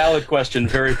to me. Valid question.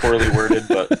 Very poorly worded,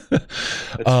 but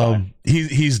it's fine.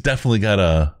 He's definitely got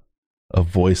a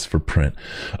voice for print.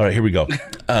 All right, here we go.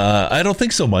 I don't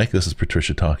think so, Mike. This is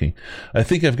Patricia talking. I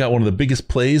think I've got one of the biggest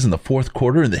plays in the fourth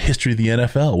quarter in the history of the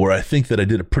NFL, where I think that I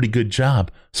did a pretty good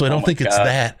job. So I don't think it's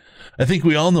that. I think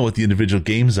we all know what the individual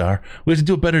games are. We have to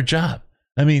do a better job.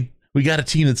 I mean, we got a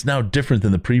team that's now different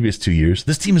than the previous 2 years.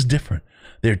 This team is different.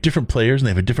 They're different players, and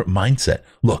they have a different mindset.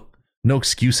 Look, no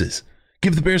excuses.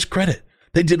 Give the Bears credit.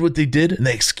 They did what they did, and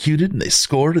they executed, and they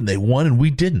scored, and they won, and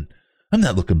we didn't. I'm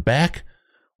not looking back.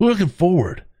 We're looking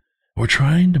forward. We're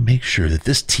trying to make sure that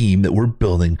this team that we're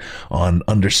building on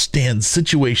understands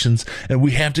situations, and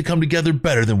we have to come together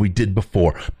better than we did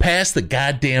before. Pass the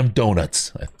goddamn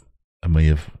donuts. I may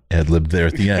have ad-libbed there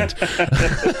at the end.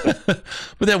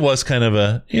 But that was kind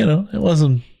of it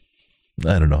wasn't,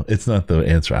 I don't know. It's not the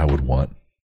answer I would want.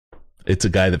 It's a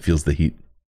guy that feels the heat,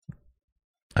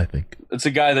 I think. It's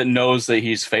a guy that knows that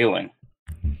he's failing,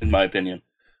 in my opinion.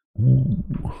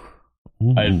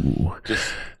 Ooh,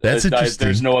 that's interesting.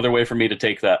 There's no other way for me to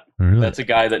take that. Really? That's a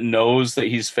guy that knows that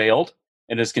he's failed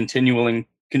and is continuing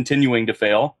to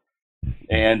fail,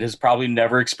 and has probably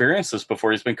never experienced this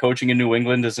before. He's been coaching in New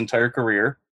England his entire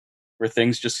career, where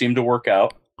things just seem to work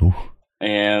out. Ooh.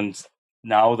 And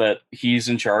now that he's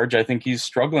in charge, I think he's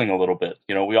struggling a little bit.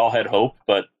 We all had hope,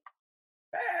 but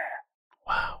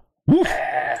wow.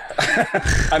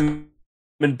 I'm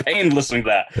in pain listening to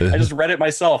that. I just read it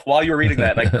myself while you were reading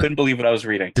that, and I couldn't believe what I was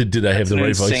reading. Did I have the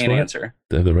right voice for it? Answer.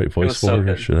 Did I have the right voice for it,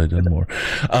 or should I have done more?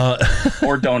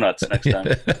 Or donuts next time.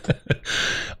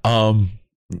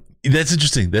 That's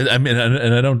interesting.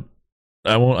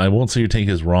 I won't say your take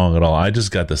is wrong at all. I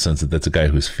just got the sense that that's a guy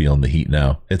who's feeling the heat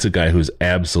now. It's a guy who's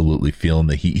absolutely feeling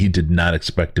the heat. He did not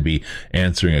expect to be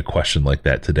answering a question like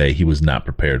that today. He was not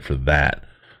prepared for that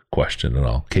question at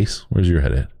all. Case, where's your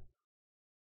head at?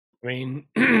 I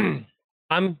mean,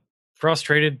 I'm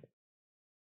frustrated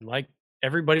like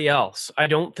everybody else. I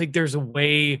don't think there's a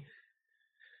way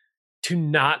to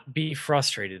not be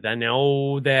frustrated. I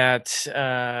know that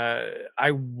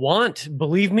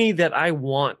believe me, that I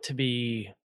want to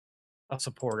be a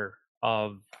supporter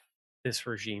of this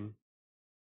regime.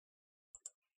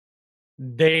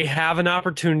 They have an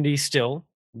opportunity still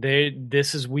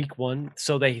This is week 1,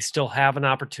 so they still have an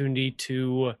opportunity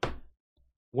to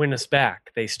win us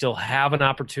back. They still have an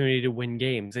opportunity to win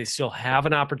games. They still have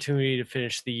an opportunity to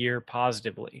finish the year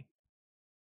positively.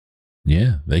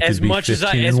 Yeah, they could as be much as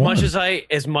I 15-1.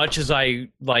 as much as I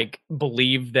like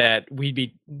believe that we'd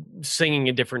be singing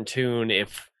a different tune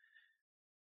if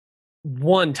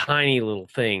one tiny little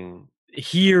thing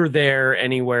here, there,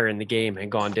 anywhere in the game had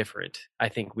gone different. I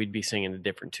think we'd be singing a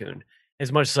different tune.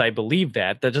 As much as I believe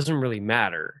that doesn't really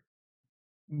matter,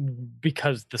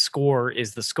 because the score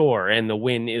is the score and the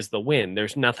win is the win.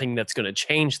 There's nothing that's going to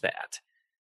change that.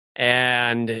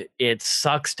 And it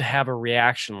sucks to have a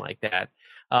reaction like that.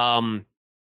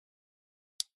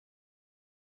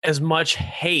 As much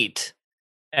hate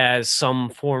as some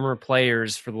former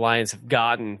players for the Lions have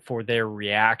gotten for their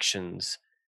reactions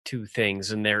to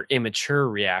things and their immature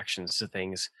reactions to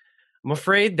things, I'm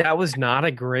afraid that was not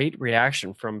a great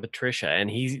reaction from Patricia. And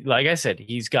he, like I said,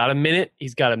 he's got a minute.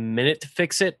 He's got a minute to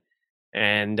fix it.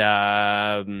 And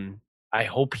I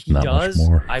hope he Not does. much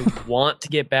more. I want to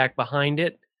get back behind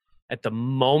it. At the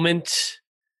moment,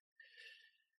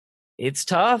 it's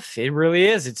tough. It really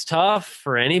is. It's tough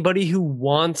for anybody who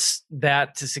wants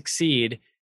that to succeed.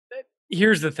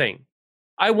 Here's the thing.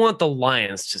 I want the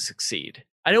Lions to succeed.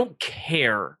 I don't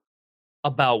care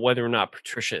about whether or not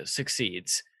Patricia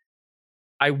succeeds.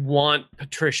 I want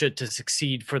Patricia to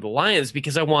succeed for the Lions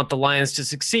because I want the Lions to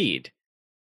succeed.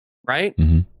 Right?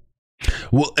 Mm-hmm.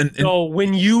 Well, and so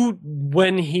when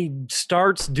he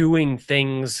starts doing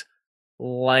things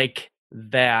like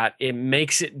that, it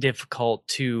makes it difficult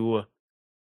to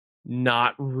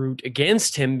not root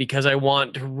against him, because I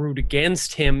want to root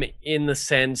against him in the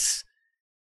sense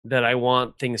that I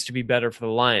want things to be better for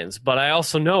the Lions. But I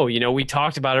also know, we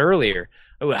talked about earlier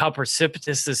how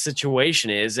precipitous this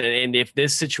situation is. And if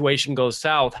this situation goes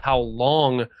south, how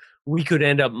long we could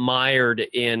end up mired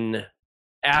in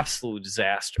absolute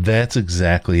disaster. That's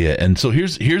exactly it. And so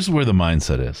here's where the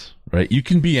mindset is, right? You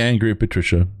can be angry at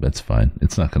Patricia. That's fine.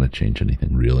 It's not going to change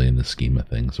anything really in the scheme of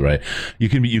things, right? You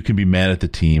can be mad at the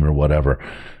team or whatever.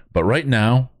 But right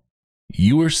now,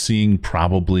 you are seeing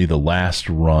probably the last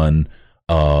run,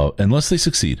 unless they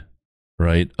succeed,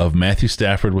 right, of Matthew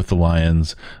Stafford with the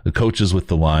Lions, the coaches with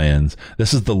the Lions.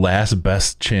 This is the last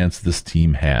best chance this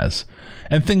team has.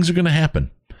 And things are going to happen.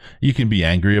 You can be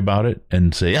angry about it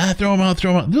and say, throw him out.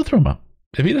 They'll throw him out.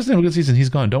 If he doesn't have a good season, he's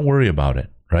gone. Don't worry about it,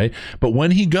 right? But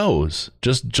when he goes,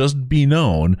 just be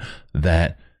known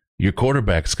that your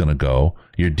quarterback's going to go.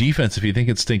 Your defense, if you think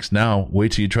it stinks now,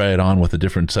 wait till you try it on with a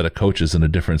different set of coaches and a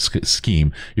different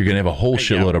scheme. You're going to have a whole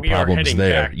shitload of problems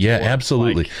there. Yeah,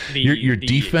 absolutely. Your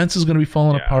defense is going to be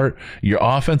falling apart. Your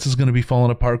offense is going to be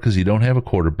falling apart because you don't have a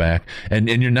quarterback, and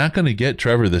you're not going to get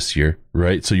Trevor this year,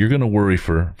 right? So you're going to worry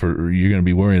you're going to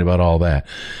be worrying about all that.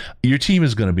 Your team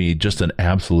is going to be just an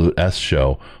absolute S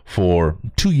show for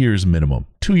 2 years minimum.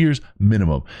 2 years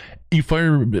minimum. You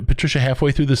fire Patricia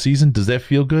halfway through the season. Does that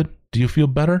feel good? Do you feel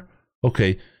better?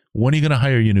 Okay. When are you going to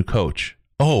hire your new coach?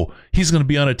 Oh, he's going to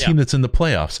be on a team that's in the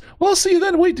playoffs. Well, see you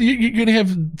then. Wait, you're going to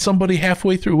have somebody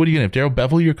halfway through. What are you going to have? Darrell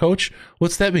Bevel, your coach?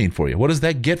 What's that mean for you? What does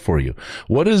that get for you?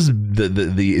 What does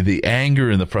the anger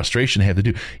and the frustration have to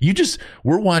do?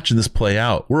 We're watching this play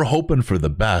out. We're hoping for the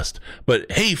best.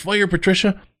 But hey, fire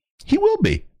Patricia. He will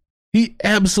be. He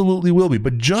absolutely will be.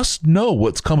 But just know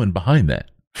what's coming behind that.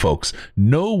 Folks,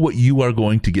 know what you are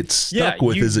going to get stuck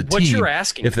with as a team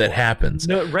if that happens.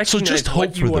 So just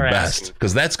hope for the best,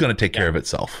 because that's going to take care of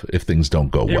itself if things don't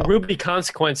go well. There will be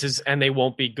consequences, and they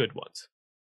won't be good ones.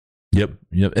 Yep.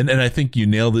 And I think you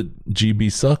nailed it.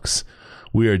 GB sucks.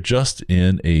 We are just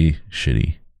in a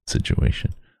shitty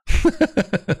situation.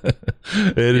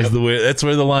 It is the way. That's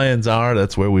where the Lions are.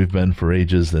 That's where we've been for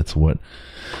ages. That's what,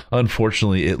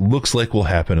 unfortunately, it looks like will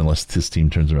happen unless this team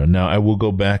turns around. Now, I will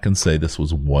go back and say this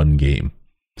was one game.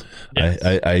 Yes.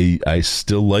 I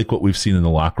still like what we've seen in the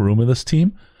locker room of this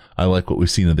team. I like what we've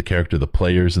seen in the character of the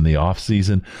players in the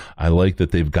offseason. I like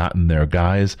that they've gotten their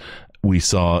guys. We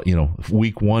saw,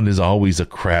 week one is always a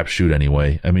crapshoot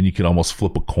anyway. I mean, you can almost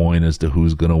flip a coin as to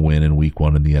who's going to win in week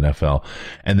one in the NFL.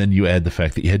 And then you add the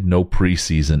fact that you had no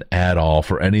preseason at all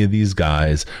for any of these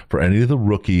guys, for any of the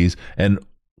rookies. And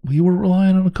we were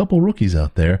relying on a couple rookies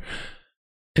out there.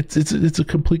 It's a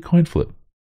complete coin flip.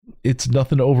 It's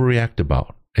nothing to overreact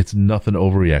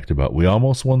about. We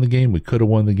almost won the game. We could have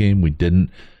won the game. We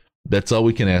didn't. That's all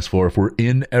we can ask for. If we're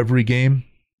in every game,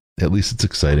 at least it's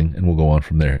exciting, and we'll go on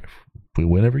from there. If we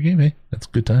win every game, hey, that's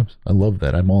good times. I love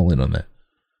that. I'm all in on that.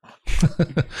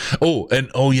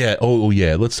 Oh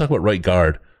yeah. Let's talk about right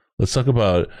guard. Let's talk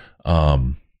about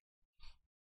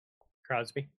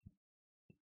Crosby.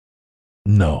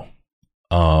 No.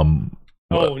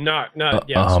 Oh, not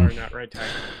sorry, not right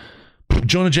tackle.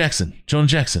 Jonah Jackson,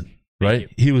 right?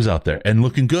 He was out there and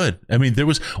looking good. I mean,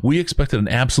 we expected an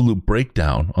absolute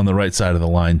breakdown on the right side of the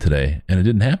line today, and it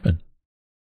didn't happen.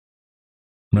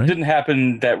 Right? It didn't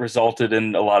happen. That resulted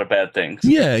in a lot of bad things.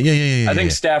 Yeah. I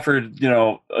think Stafford,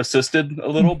 assisted a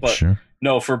little, but sure.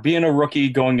 No, for being a rookie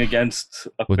going against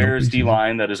a With Bears no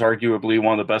D-line that is arguably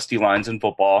one of the best D-lines in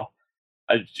football,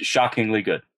 shockingly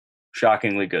good.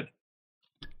 Shockingly good.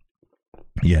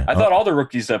 Yeah. I thought all the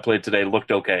rookies that played today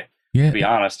looked okay, to be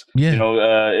honest.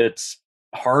 Yeah. It's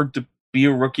hard to be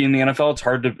a rookie in the NFL.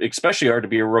 It's especially hard to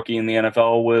be a rookie in the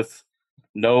NFL with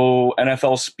no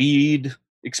NFL speed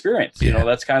experience. Yeah.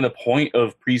 That's kind of the point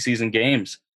of preseason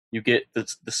games. You get the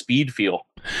speed feel,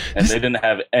 and they didn't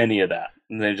have any of that.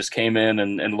 And they just came in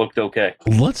and looked okay.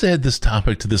 Let's add this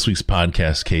topic to this week's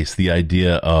podcast, Case. The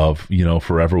idea of,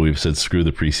 forever we've said, screw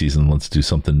the preseason. Let's do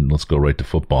something. Let's go right to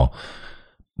football.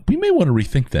 We may want to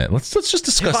rethink that. Let's just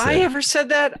discuss that. Have I ever said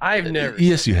that? I've never.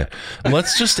 Yes, you have.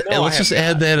 Let's just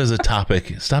add that as a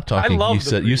topic. Stop talking. I love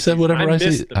you said whatever I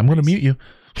say. I'm going to mute you.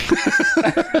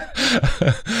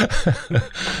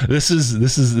 This is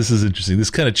interesting. This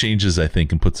kind of changes, I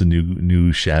think, and puts a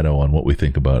new shadow on what we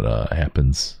think about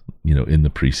happens, in the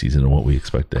preseason and what we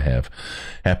expect to have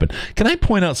happen. Can I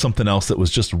point out something else that was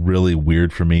just really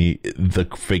weird for me? The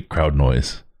fake crowd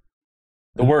noise.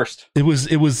 The worst. It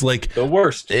was like the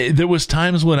worst. There was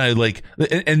times when I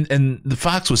and the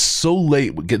Fox was so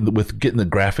late with getting the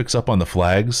graphics up on the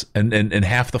flags, and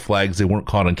half the flags, they weren't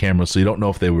caught on camera, so you don't know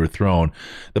if they were thrown.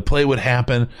 The play would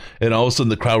happen, and all of a sudden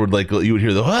the crowd would you would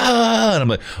hear the and I'm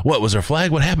like, what was there a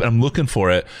flag? What happened? I'm looking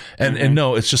for it, and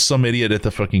no, it's just some idiot at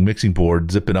the fucking mixing board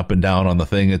zipping up and down on the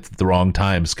thing at the wrong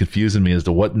time. It's confusing me as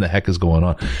to what in the heck is going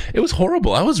on. It was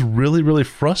horrible. I was really, really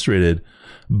frustrated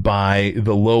by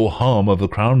the low hum of the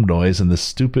crowd noise and the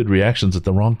stupid reactions at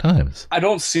the wrong times. I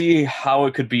don't see how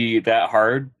it could be that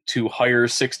hard to hire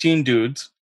 16 dudes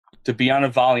to be on a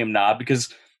volume knob,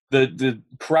 because the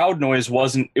crowd noise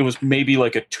was maybe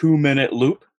like a 2-minute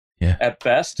loop at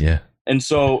best. Yeah. And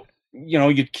so,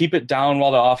 you'd keep it down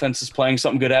while the offense is playing.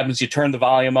 Something good happens, you turn the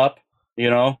volume up,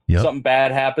 something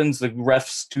bad happens, the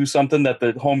refs do something that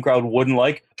the home crowd wouldn't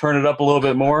like, turn it up a little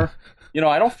bit more.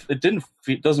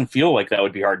 It doesn't feel like that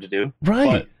would be hard to do.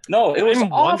 Right. But no, it was I'm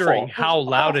wondering awful. how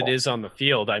loud it is on the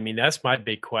field. I mean, that's my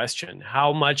big question.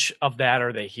 How much of that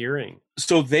are they hearing?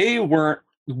 So they weren't,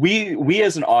 we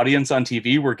as an audience on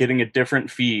TV were getting a different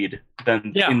feed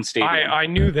than in stadium. I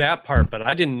knew that part, but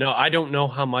I don't know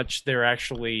how much they're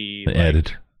actually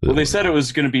added. Well, they said it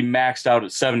was going to be maxed out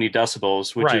at 70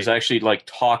 decibels, which is actually like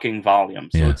talking volume.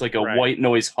 So it's like a white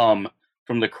noise hum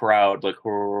from the crowd, like.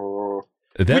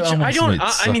 Which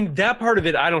I mean, that part of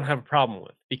it I don't have a problem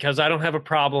with, because I don't have a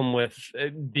problem with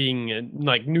being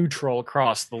like neutral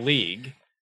across the league.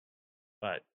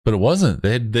 But it wasn't.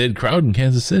 They had crowd in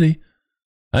Kansas City.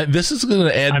 This is going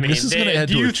to add. This is going to add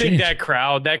to a change. Do you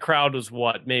think that crowd was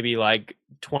what, maybe like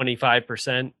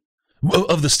 25%?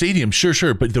 Of the stadium,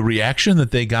 sure, but the reaction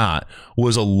that they got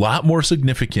was a lot more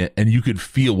significant, and you could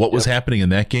feel what was happening in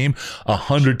that game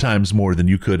 100 times more than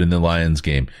you could in the Lions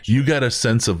game. You got a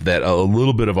sense of that, a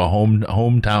little bit of a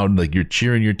hometown, like you're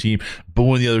cheering your team,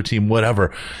 booing the other team,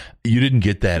 whatever. You didn't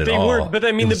get that at all. But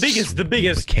I mean, the biggest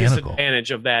disadvantage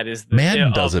of that is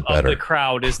Madden does it better. Of the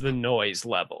crowd is the noise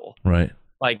level, right?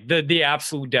 Like the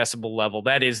absolute decibel level.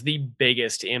 That is the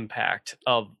biggest impact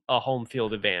of a home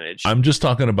field advantage. I'm just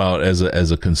talking about as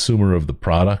a consumer of the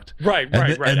product. Right.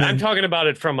 I'm talking about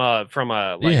it from a at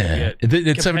 70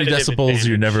 decibels, advantage.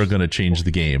 You're never going to change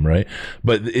the game, right?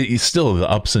 But it's still the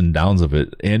ups and downs of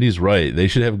it. Andy's right. They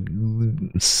should have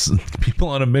people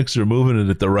on a mixer moving it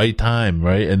at the right time,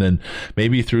 right? And then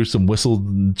maybe through some whistle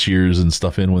cheers and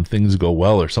stuff in when things go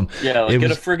well or something. Yeah, like get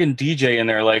a friggin' DJ in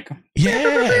there, like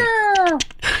I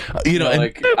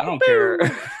don't care.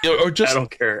 Or just I don't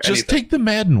care. Just take the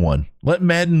Madden one. Let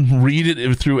Madden read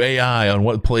it through AI on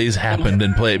what plays happened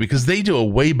and play it, because they do a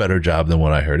way better job than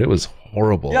what I heard. It was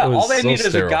horrible. Yeah, all they need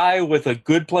is a guy with a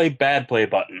good play, bad play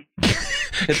button.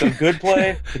 Hit the good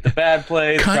play, hit the bad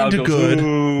play. Kind of good,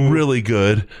 really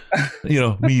good.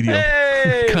 Medium.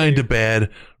 Kind of bad,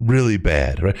 really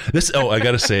bad. Right. I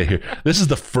got to say it here. This is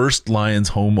the first Lions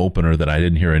home opener that I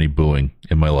didn't hear any booing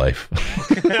in my life.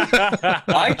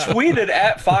 I tweeted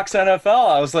at Fox NFL.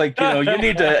 I was like, you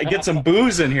need to get some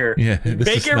boos in here. Yeah,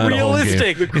 make it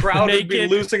realistic. The crowd would be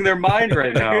losing their mind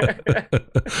right now.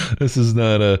 This is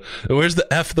not a. Where's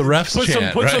the F the refs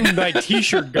chant? Put some like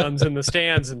t-shirt guns in the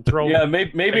stands and throw. Yeah,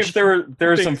 maybe if there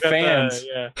were some fans.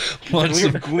 Launch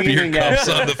some beer cups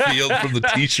on the field from the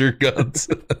t-shirt guns.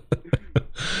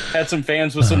 Had some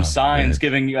fans with some signs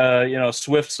giving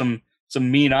Swift some some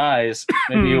mean eyes,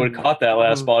 maybe he would have caught that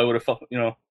last ball. He would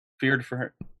have, feared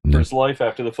for his life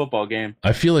after the football game.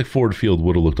 I feel like Ford Field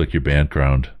would have looked like your band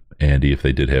ground, Andy, if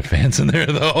they did have fans in there,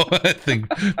 though. I think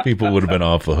people would have been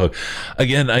off the hook.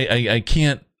 Again, I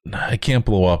can't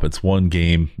blow up. It's one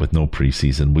game with no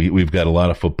preseason. We've got a lot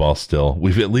of football still.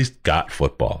 We've at least got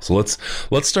football. So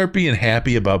let's start being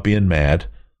happy about being mad,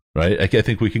 right? I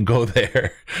think we can go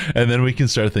there, and then we can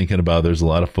start thinking about there's a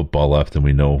lot of football left, and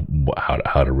we know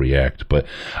how to react. But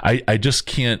I just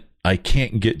can't. I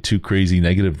can't get too crazy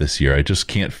negative this year. I just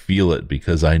can't feel it,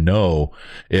 because I know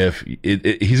if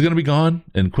he's going to be gone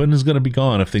and Quinn is going to be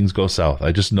gone if things go south.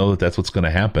 I just know that that's what's going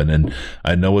to happen, and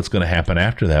I know what's going to happen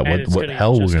after that. What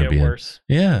hell we're going to be worse.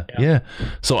 in. Yeah.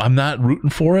 So I'm not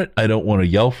rooting for it. I don't want to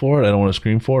yell for it. I don't want to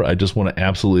scream for it. I just want to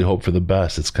absolutely hope for the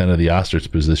best. It's kind of the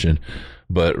ostrich position,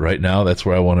 but right now that's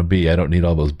where I want to be. I don't need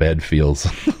all those bad feels.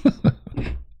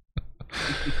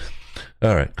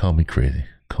 All right, call me crazy.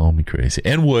 Call me crazy.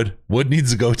 And Wood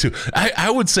needs to go too.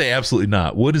 I would say absolutely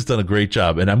not. Wood has done a great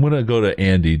job. And I'm going to go to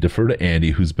Andy, defer to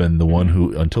Andy, who's been the one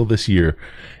who, until this year,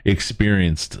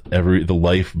 experienced the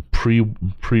life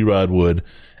pre-Rod Wood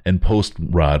and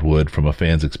post-Rod Wood from a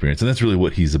fan's experience. And that's really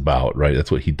what he's about, right?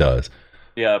 That's what he does.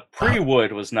 Yeah,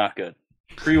 pre-Wood was not good.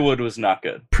 Pre-Wood was not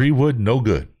good. Pre-Wood, no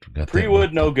good.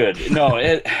 Pre-Wood, no good. No,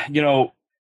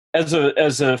 as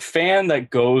a fan that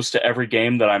goes to every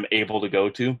game that I'm able to go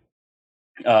to,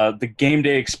 the game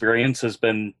day experience has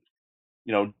been,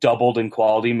 doubled in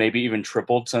quality, maybe even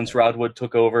tripled since Rod Wood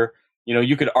took over.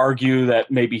 You could argue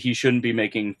that maybe he shouldn't be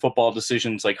making football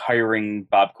decisions like hiring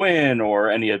Bob Quinn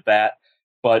or any of that.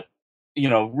 But,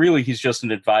 really he's just an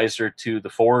advisor to the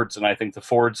Fords. And I think the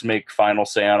Fords make final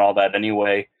say on all that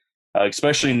anyway,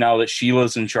 especially now that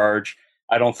Sheila's in charge.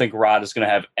 I don't think Rod is going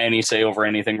to have any say over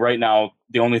anything. Right now,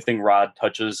 the only thing Rod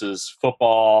touches is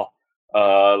football,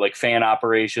 like fan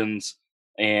operations,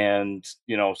 and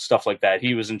stuff like that.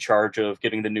 He was in charge of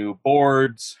getting the new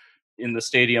boards in the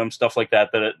stadium, stuff like that,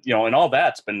 and all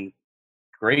that's been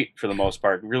great for the most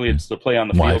part. Really, it's the play on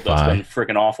the field that's been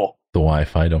freaking awful. The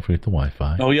Wi-Fi, don't forget the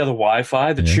Wi-Fi. Oh yeah, the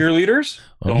Wi-Fi, the cheerleaders.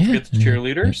 Don't forget the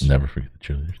cheerleaders. Never forget the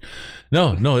cheerleaders.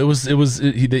 No,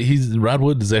 he's Rod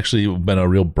Wood has actually been a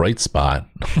real bright spot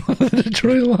on the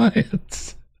Detroit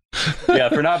Lions. Yeah,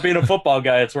 for not being a football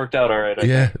guy, it's worked out all right. I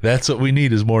think. That's what we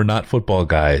need, is more not football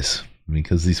guys.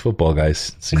 Because these football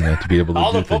guys seem not to be able to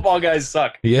all the football guys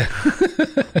suck. Yeah.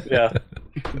 Yeah.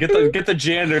 Get the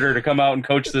janitor to come out and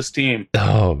coach this team.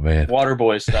 Oh man.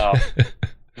 Waterboy style.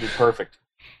 Be perfect.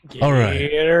 All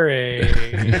right.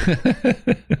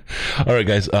 All right,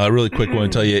 guys. Really quick, I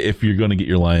want to tell you, if you're going to get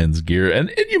your Lions gear,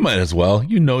 and you might as well,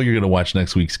 you're going to watch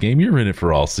next week's game. You're in it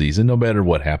for all season, no matter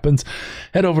what happens.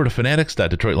 Head over to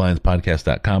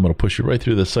fanatics.detroitlionspodcast.com. It'll push you right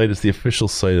through the site. It's the official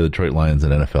site of the Detroit Lions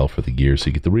and NFL for the gear. So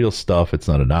you get the real stuff. It's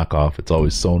not a knockoff. It's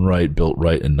always sewn right, built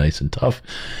right, and nice and tough.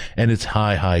 And it's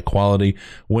high quality.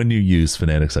 When you use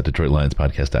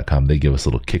fanatics.detroitlionspodcast.com, they give us a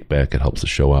little kickback. It helps the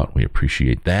show out. We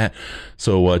appreciate that.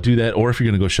 So do that. Or if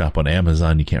you're going to go shop on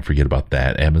Amazon, you can't forget about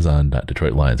that.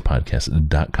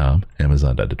 Amazon.detroitlionspodcast.com.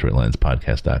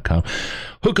 Amazon.detroitlionspodcast.com.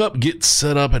 Hook up, get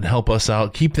set up, and help us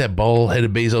out. Keep that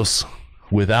bald-headed Bezos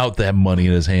without that money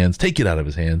in his hands. Take it out of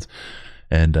his hands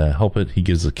and help it. He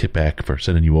gives a kickback for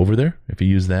sending you over there if you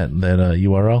use that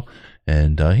URL.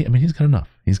 And he's got enough.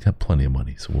 He's got plenty of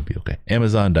money, so we'll be okay.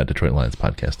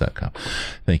 Amazon.detroitlionspodcast.com.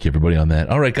 Thank you, everybody, on that.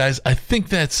 All right, guys, I think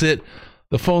that's it.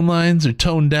 The phone lines are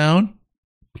toned down.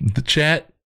 The chat,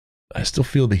 I still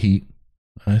feel the heat.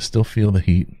 I still feel the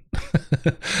heat in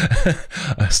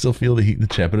the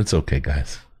chat, but it's okay,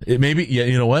 guys. It may be,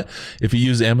 you know what? If you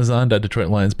use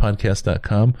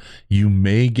Amazon.detroitlionspodcast.com, you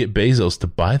may get Bezos to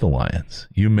buy the Lions.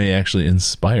 You may actually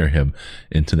inspire him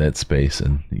into that space,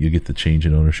 and you get the change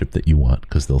in ownership that you want,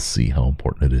 because they'll see how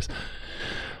important it is.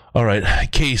 All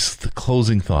right, Case, the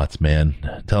closing thoughts, man.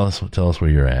 Tell us where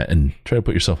you're at, and try to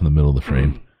put yourself in the middle of the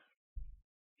frame.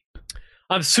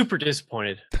 I'm super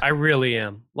disappointed. I really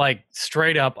am. Like,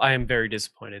 straight up, I am very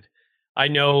disappointed. I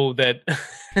know that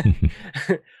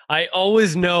I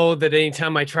always know that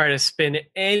anytime I try to spin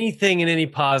anything in any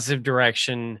positive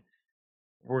direction,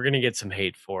 we're going to get some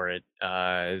hate for it.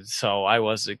 So I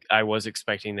was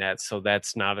expecting that. So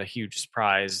that's not a huge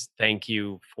surprise. Thank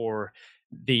you for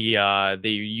the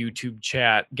YouTube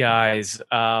chat, guys.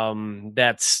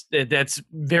 That's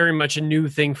very much a new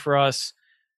thing for us.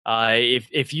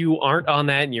 If you aren't on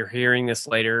that and you're hearing this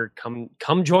later, come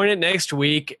join it next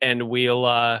week, and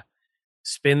we'll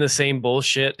spin the same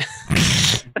bullshit.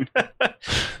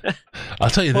 I'll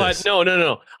tell you this. But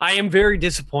no. I am very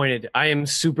disappointed. I am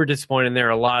super disappointed. And there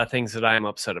are a lot of things that I am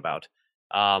upset about.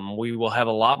 We will have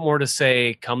a lot more to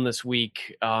say come this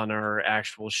week on our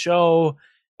actual show.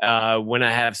 When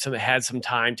I have had some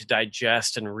time to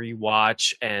digest and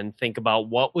rewatch and think about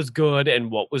what was good and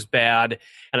what was bad.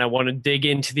 And I want to dig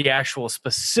into the actual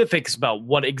specifics about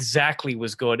what exactly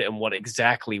was good and what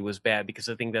exactly was bad, because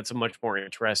I think that's a much more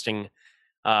interesting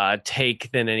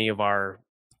take than any of our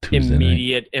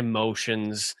immediate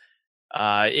emotions.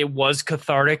 It was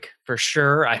cathartic for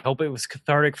sure. I hope it was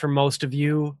cathartic for most of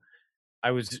you.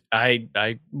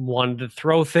 I wanted to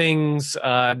throw things.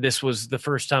 This was the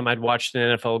first time I'd watched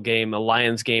an NFL game, a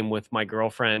Lions game, with my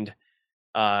girlfriend.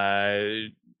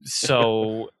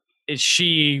 So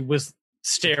she was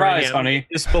staring at me in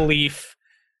disbelief.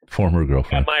 Former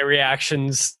girlfriend. At my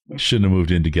reactions. Shouldn't have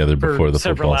moved in together before the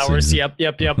several football hours. season.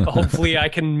 Yep. Hopefully I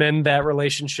can mend that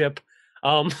relationship.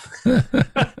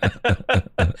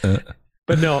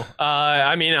 But no,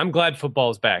 I mean, I'm glad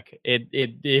football's back.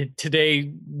 It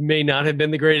today may not have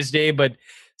been the greatest day, but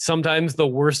sometimes the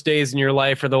worst days in your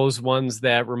life are those ones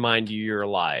that remind you you're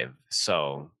alive.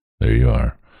 So there you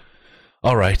are.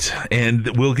 All right,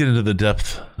 and we'll get into the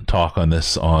depth talk on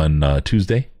this on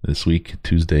Tuesday this week.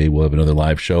 Tuesday we'll have another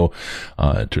live show.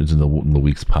 It turns into the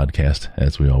week's podcast,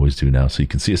 as we always do now, so you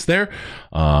can see us there.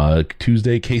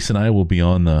 Tuesday, Case and I will be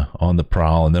on the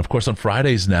prowl, and then of course on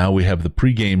Fridays now we have the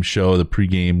pregame show. The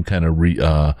pregame kind of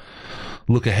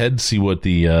look ahead, see what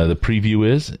the preview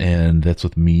is, and that's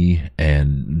with me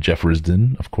and Jeff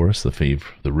Risden, of course, the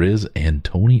Riz, and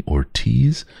Tony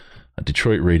Ortiz, a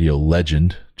Detroit radio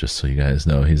legend. Just so you guys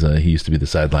know, he used to be the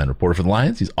sideline reporter for the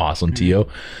Lions. He's awesome, T.O.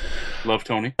 Love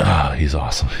Tony. He's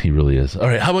awesome. He really is. All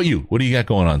right, how about you? What do you got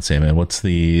going on, Sam, man? What's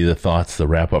the thoughts, the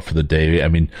wrap up for the day? I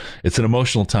mean, it's an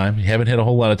emotional time. You haven't had a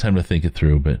whole lot of time to think it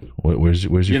through, but where's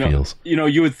your feels?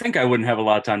 You would think I wouldn't have a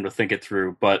lot of time to think it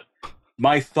through, but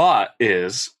my thought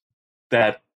is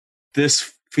that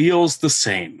this feels the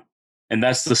same. And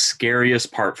that's the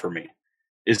scariest part for me,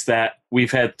 is that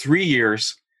we've had 3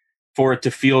 years for it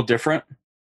to feel different,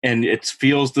 and it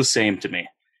feels the same to me.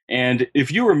 And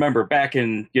if you remember back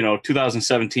in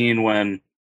 2017 when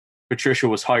Patricia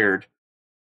was hired,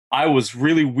 I was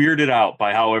really weirded out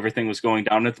by how everything was going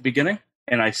down at the beginning,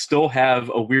 and I still have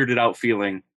a weirded out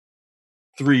feeling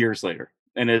 3 years later.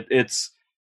 And it's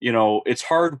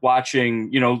hard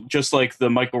watching, just like the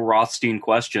Michael Rothstein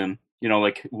question,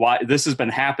 like why this has been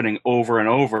happening over and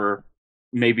over.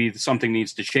 Maybe something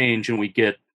needs to change, and we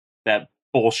get that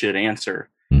bullshit answer,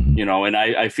 and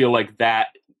I feel like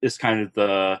that is kind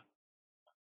of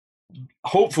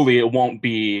hopefully it won't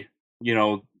be,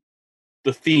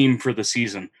 the theme for the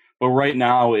season, but right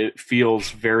now it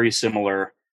feels very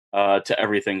similar to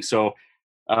everything. So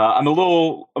I'm a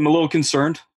little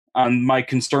concerned on my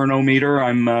concernometer.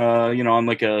 I'm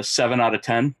like a 7 out of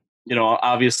 10.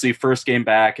 Obviously first game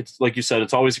back, it's like you said,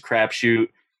 it's always a crapshoot.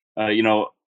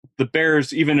 The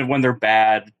Bears, even when they're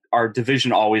bad, our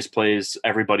division always plays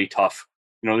everybody tough.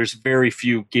 There's very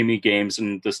few gimme games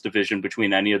in this division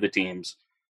between any of the teams.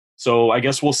 So I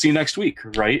guess we'll see next week,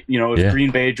 right? If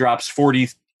Green Bay drops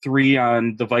 43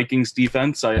 on the Vikings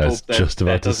defense, I hope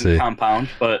that doesn't compound.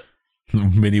 But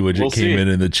Mini Widget came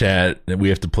in the chat, and we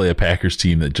have to play a Packers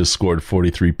team that just scored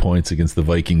 43 points against the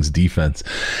Vikings defense.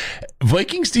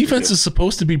 Vikings defense is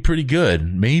supposed to be pretty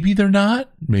good. Maybe they're not.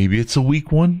 Maybe it's a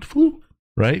week 1 fluke.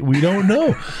 Right? We don't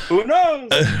know. Who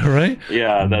knows? Right?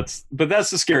 Yeah, that's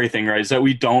the scary thing, right? Is that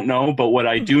we don't know, but what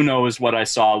I do know is what I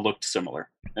saw looked similar,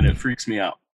 and it freaks me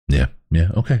out. Yeah.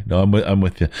 Okay. No, I'm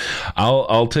with you.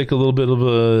 I'll take a little bit of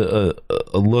a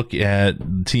look at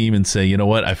the team and say, you know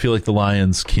what? I feel like the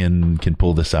Lions can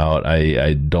pull this out.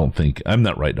 I don't think I'm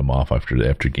not writing them off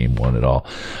after game 1 at all.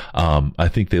 I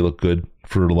think they look good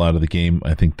for a lot of the game.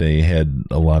 I think they had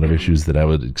a lot of issues that I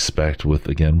would expect with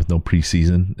no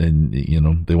preseason, and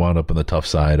they wound up on the tough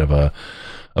side of a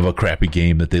crappy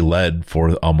game that they led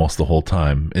for almost the whole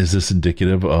time. Is this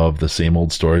indicative of the same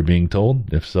old story being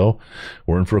told? If so,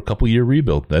 we're in for a couple year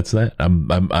rebuild. That's that.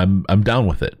 I'm down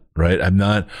with it. Right? I'm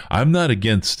not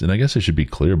against, and I guess I should be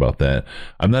clear about that.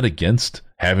 I'm not against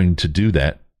having to do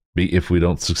that. If we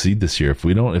don't succeed this year,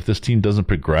 if this team doesn't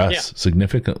progress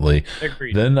significantly,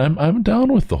 Agreed. then I'm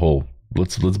down with the whole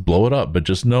let's blow it up, but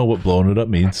just know what blowing it up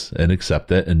means and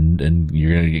accept it, and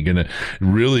you're gonna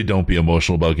really don't be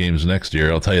emotional about games next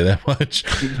year. I'll tell you that much.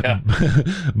 Yeah.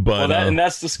 But and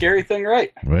that's the scary thing,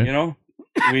 right?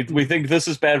 We think this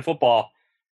is bad football.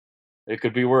 It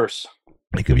could be worse.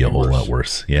 It could be a whole lot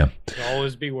worse. Yeah. It'll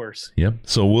always be worse. Yeah.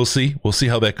 So we'll see. We'll see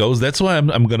how that goes. That's why I'm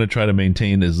going to try to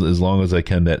maintain as long as I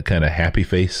can that kind of happy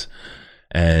face,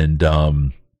 and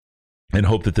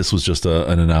hope that this was just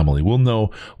an anomaly. We'll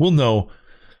know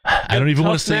I don't even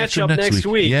want to say matchup after next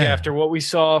week. Yeah. After what we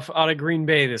saw out of Green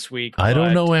Bay this week. I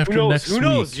don't know after next week. Who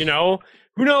knows?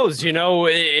 Who knows?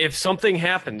 If something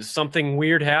happens, something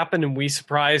weird happened, and we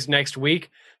surprise next week,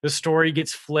 the story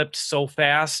gets flipped so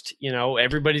fast.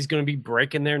 Everybody's going to be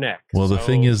breaking their neck. Well, the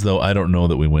thing is, though, I don't know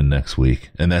that we win next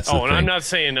week, and that's the thing. I'm not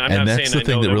saying. That's the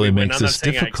thing that really makes this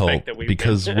difficult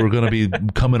because we're going to be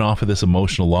coming off of this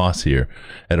emotional loss here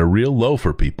at a real low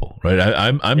for people, right?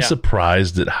 I'm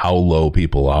surprised at how low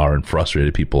people are and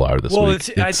frustrated people are this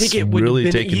week. I think it would really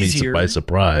have been taken easier. me by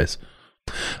surprise.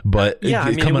 But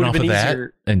coming off of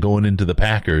that and going into the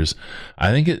Packers,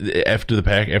 I think after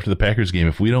the Packers game,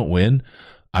 if we don't win,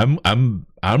 I'm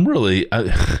really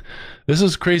this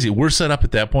is crazy. We're set up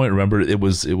at that point. Remember, it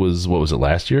was what was it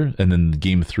last year? And then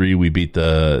game 3 we beat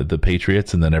the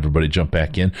Patriots, and then everybody jumped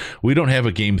back in. We don't have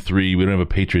a game 3. We don't have a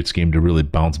Patriots game to really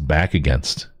bounce back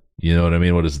against. You know what I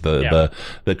mean? What is the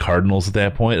Cardinals at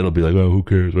that point? It'll be like, oh, who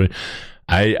cares, right?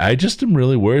 I just am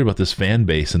really worried about this fan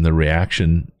base and the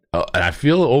reaction. I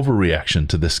feel overreaction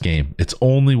to this game. It's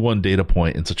only one data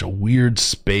point in such a weird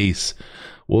space.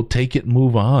 We'll take it and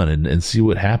move on and see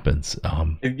what happens.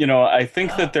 I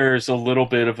think that there's a little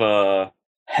bit of a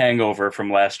hangover from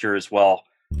last year as well,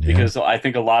 because I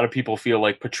think a lot of people feel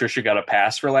like Patricia got a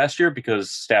pass for last year because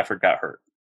Stafford got hurt.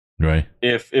 Right.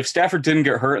 If Stafford didn't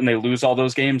get hurt and they lose all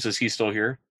those games, is he still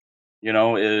here?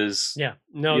 That's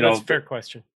a fair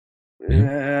question.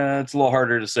 It's a little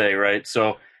harder to say, right?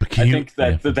 So I think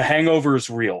that the hangover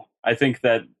is real. I think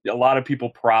that a lot of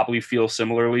people probably feel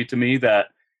similarly to me, that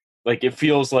like it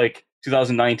feels like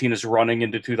 2019 is running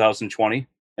into 2020,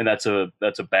 and that's a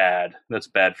bad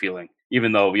feeling.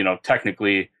 Even though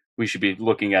technically we should be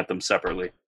looking at them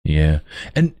separately. Yeah.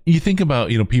 And you think about,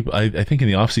 people, I think in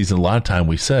the offseason, a lot of time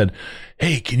we said,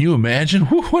 hey, can you imagine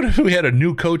what if we had a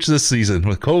new coach this season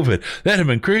with COVID? That'd have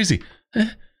been crazy.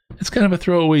 It's kind of a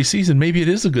throwaway season. Maybe it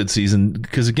is a good season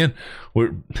because, again, I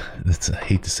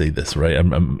hate to say this, right?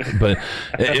 But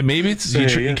maybe it's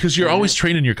because you're always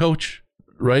training your coach,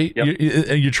 right? Yep.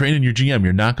 You're training your GM.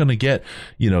 You're not going to get,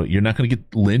 you're not going to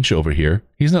get Lynch over here.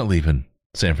 He's not leaving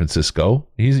San Francisco.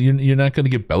 You're not going to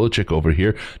get Belichick over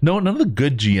here. No, none of the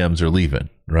good GMs are leaving,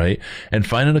 right? And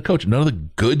finding a coach, none of the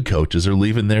good coaches are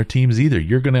leaving their teams either.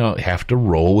 You're going to have to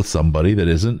roll with somebody that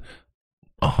isn't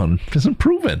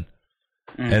proven.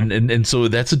 And so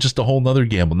that's just a whole nother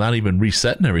gamble, not even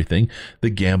resetting everything,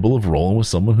 the gamble of rolling with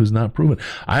someone who's not proven.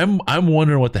 I'm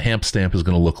wondering what the Hamp stamp is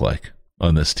going to look like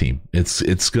on this team.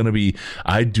 It's going to be,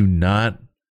 I do not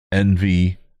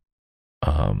envy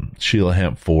Sheila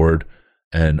Hamp Ford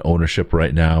and ownership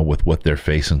right now with what they're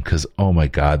facing, because oh my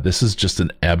God, this is just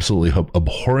an absolutely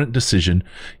abhorrent decision.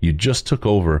 You just took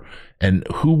over, and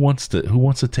who wants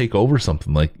to take over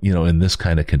something like, in this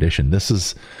kind of condition? This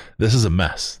is a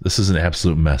mess. This is an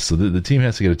absolute mess. So the team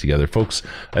has to get it together, folks.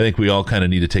 I think we all kind of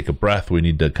need to take a breath. We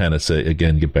need to kind of say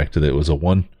again, get back to that. It was a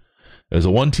one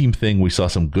team thing. We saw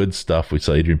some good stuff. We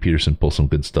saw Adrian Peterson pull some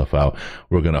good stuff out.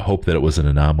 We're going to hope that it was an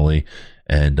anomaly,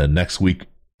 and next week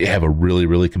have a really,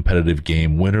 really competitive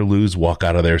game. Win or lose, walk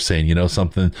out of there saying,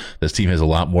 something, this team has a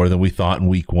lot more than we thought in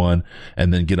week 1,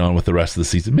 and then get on with the rest of the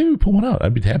season. Maybe we pull one out.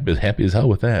 I'd be happy as hell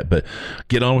with that. But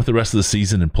get on with the rest of the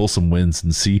season and pull some wins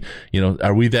and see,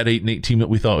 are we that 8-8 team that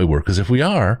we thought we were? Because if we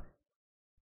are,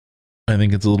 I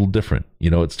think it's a little different.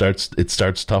 It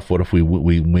starts tough. What if we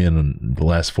win in the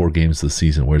last 4 games of the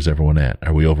season? Where's everyone at?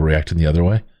 Are we overreacting the other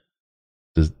way?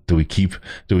 Do we keep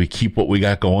what we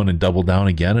got going and double down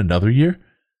again another year?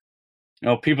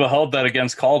 People held that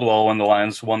against Caldwell when the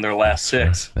Lions won their last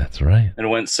 6. That's right. And it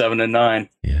went 7-9.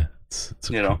 Yeah, it's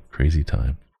a crazy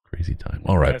time. Crazy time.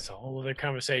 All right. That's a whole other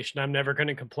conversation. I'm never going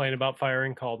to complain about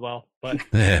firing Caldwell, but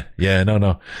yeah,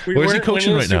 no. Where's he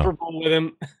coaching right now? Super Bowl with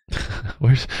him.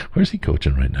 Where's he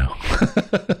coaching right now?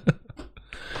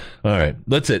 All right,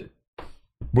 that's it.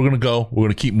 We're going to go. We're going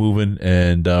to keep moving,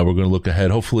 and we're going to look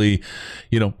ahead. Hopefully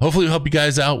we'll help you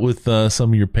guys out with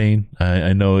some of your pain.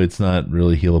 I know it's not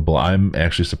really healable. I'm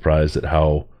actually surprised at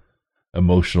how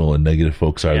emotional and negative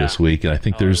folks are this week, and I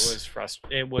think it's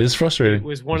frustrating. It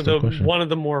was one of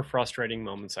the more frustrating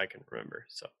moments I can remember.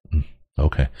 So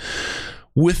okay.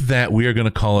 With that, we are going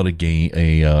to call it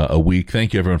a week.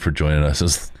 Thank you, everyone, for joining us. It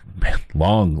was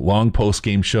long post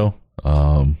game show.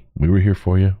 We were here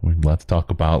for you. We had a lot to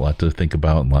talk about, a lot to think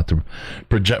about, and a lot to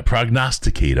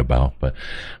prognosticate about, but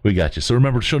we got you. So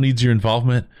remember, the show needs your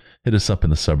involvement. hit us up in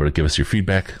the subreddit. Give us your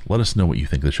feedback. Let us know what you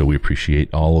think of the show. We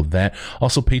appreciate all of that.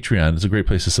 Also, Patreon is a great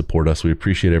place to support us. We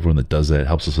appreciate everyone that does that. It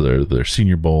helps us with their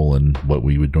Senior Bowl and what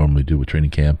we would normally do with training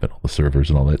camp and all the servers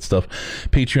and all that stuff.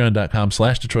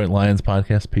 Patreon.com/Detroit Lions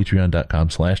Podcast.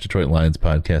 Patreon.com/Detroit Lions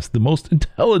Podcast. The most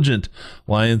intelligent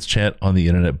Lions chat on the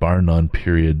internet, bar none,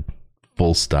 period,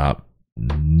 full stop.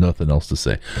 Nothing else to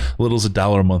say. Little as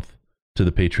 $1 a month to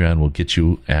the Patreon will get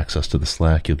you access to the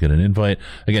Slack. You'll get an invite.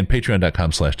 Again,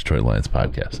 patreon.com/Detroit Lions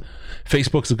Podcast.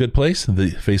 Facebook's a good place.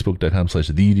 The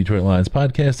Facebook.com/The Detroit Lions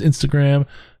Podcast. Instagram,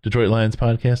 Detroit Lions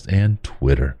Podcast, and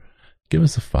Twitter. Give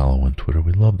us a follow on Twitter.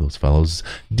 We love those follows.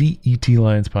 DET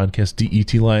Lions Podcast.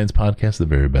 DET Lions Podcast, the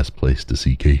very best place to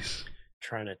see Case.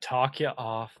 Trying to talk you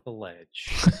off the ledge.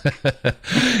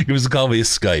 Give us a call via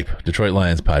Skype. Detroit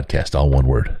Lions Podcast, all one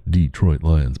word. Detroit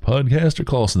Lions Podcast. Or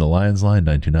call us in the Lions line,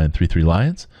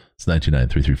 929-33-LIONS. It's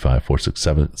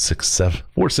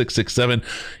 929-335-4667.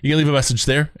 You can leave a message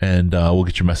there, and we'll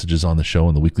get your messages on the show,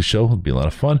 on the weekly show. It'll be a lot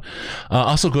of fun.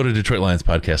 Also, go to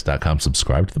DetroitLionsPodcast.com.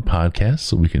 Subscribe to the podcast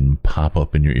so we can pop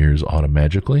up in your ears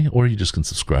automatically, or you just can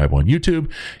subscribe on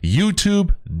YouTube.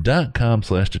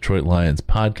 YouTube.com/Detroit Lions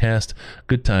Podcast.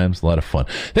 Good times, a lot of fun.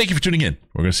 Thank you for tuning in.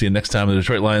 We're going to see you next time on the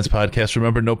Detroit Lions Podcast.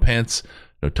 Remember, no pants,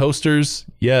 no toasters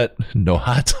yet, no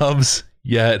hot tubs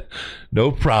yet,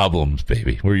 no problems,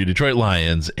 baby. We're your Detroit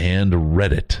Lions and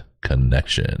Reddit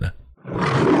connection.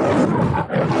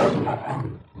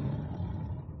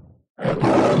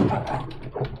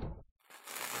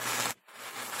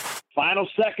 Final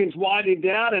seconds winding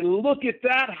down, and look at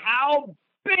that. How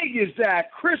big is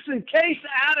that? Chris and Case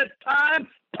out of time.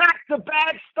 Pack the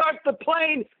bag, start the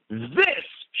plane. This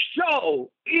show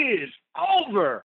is over.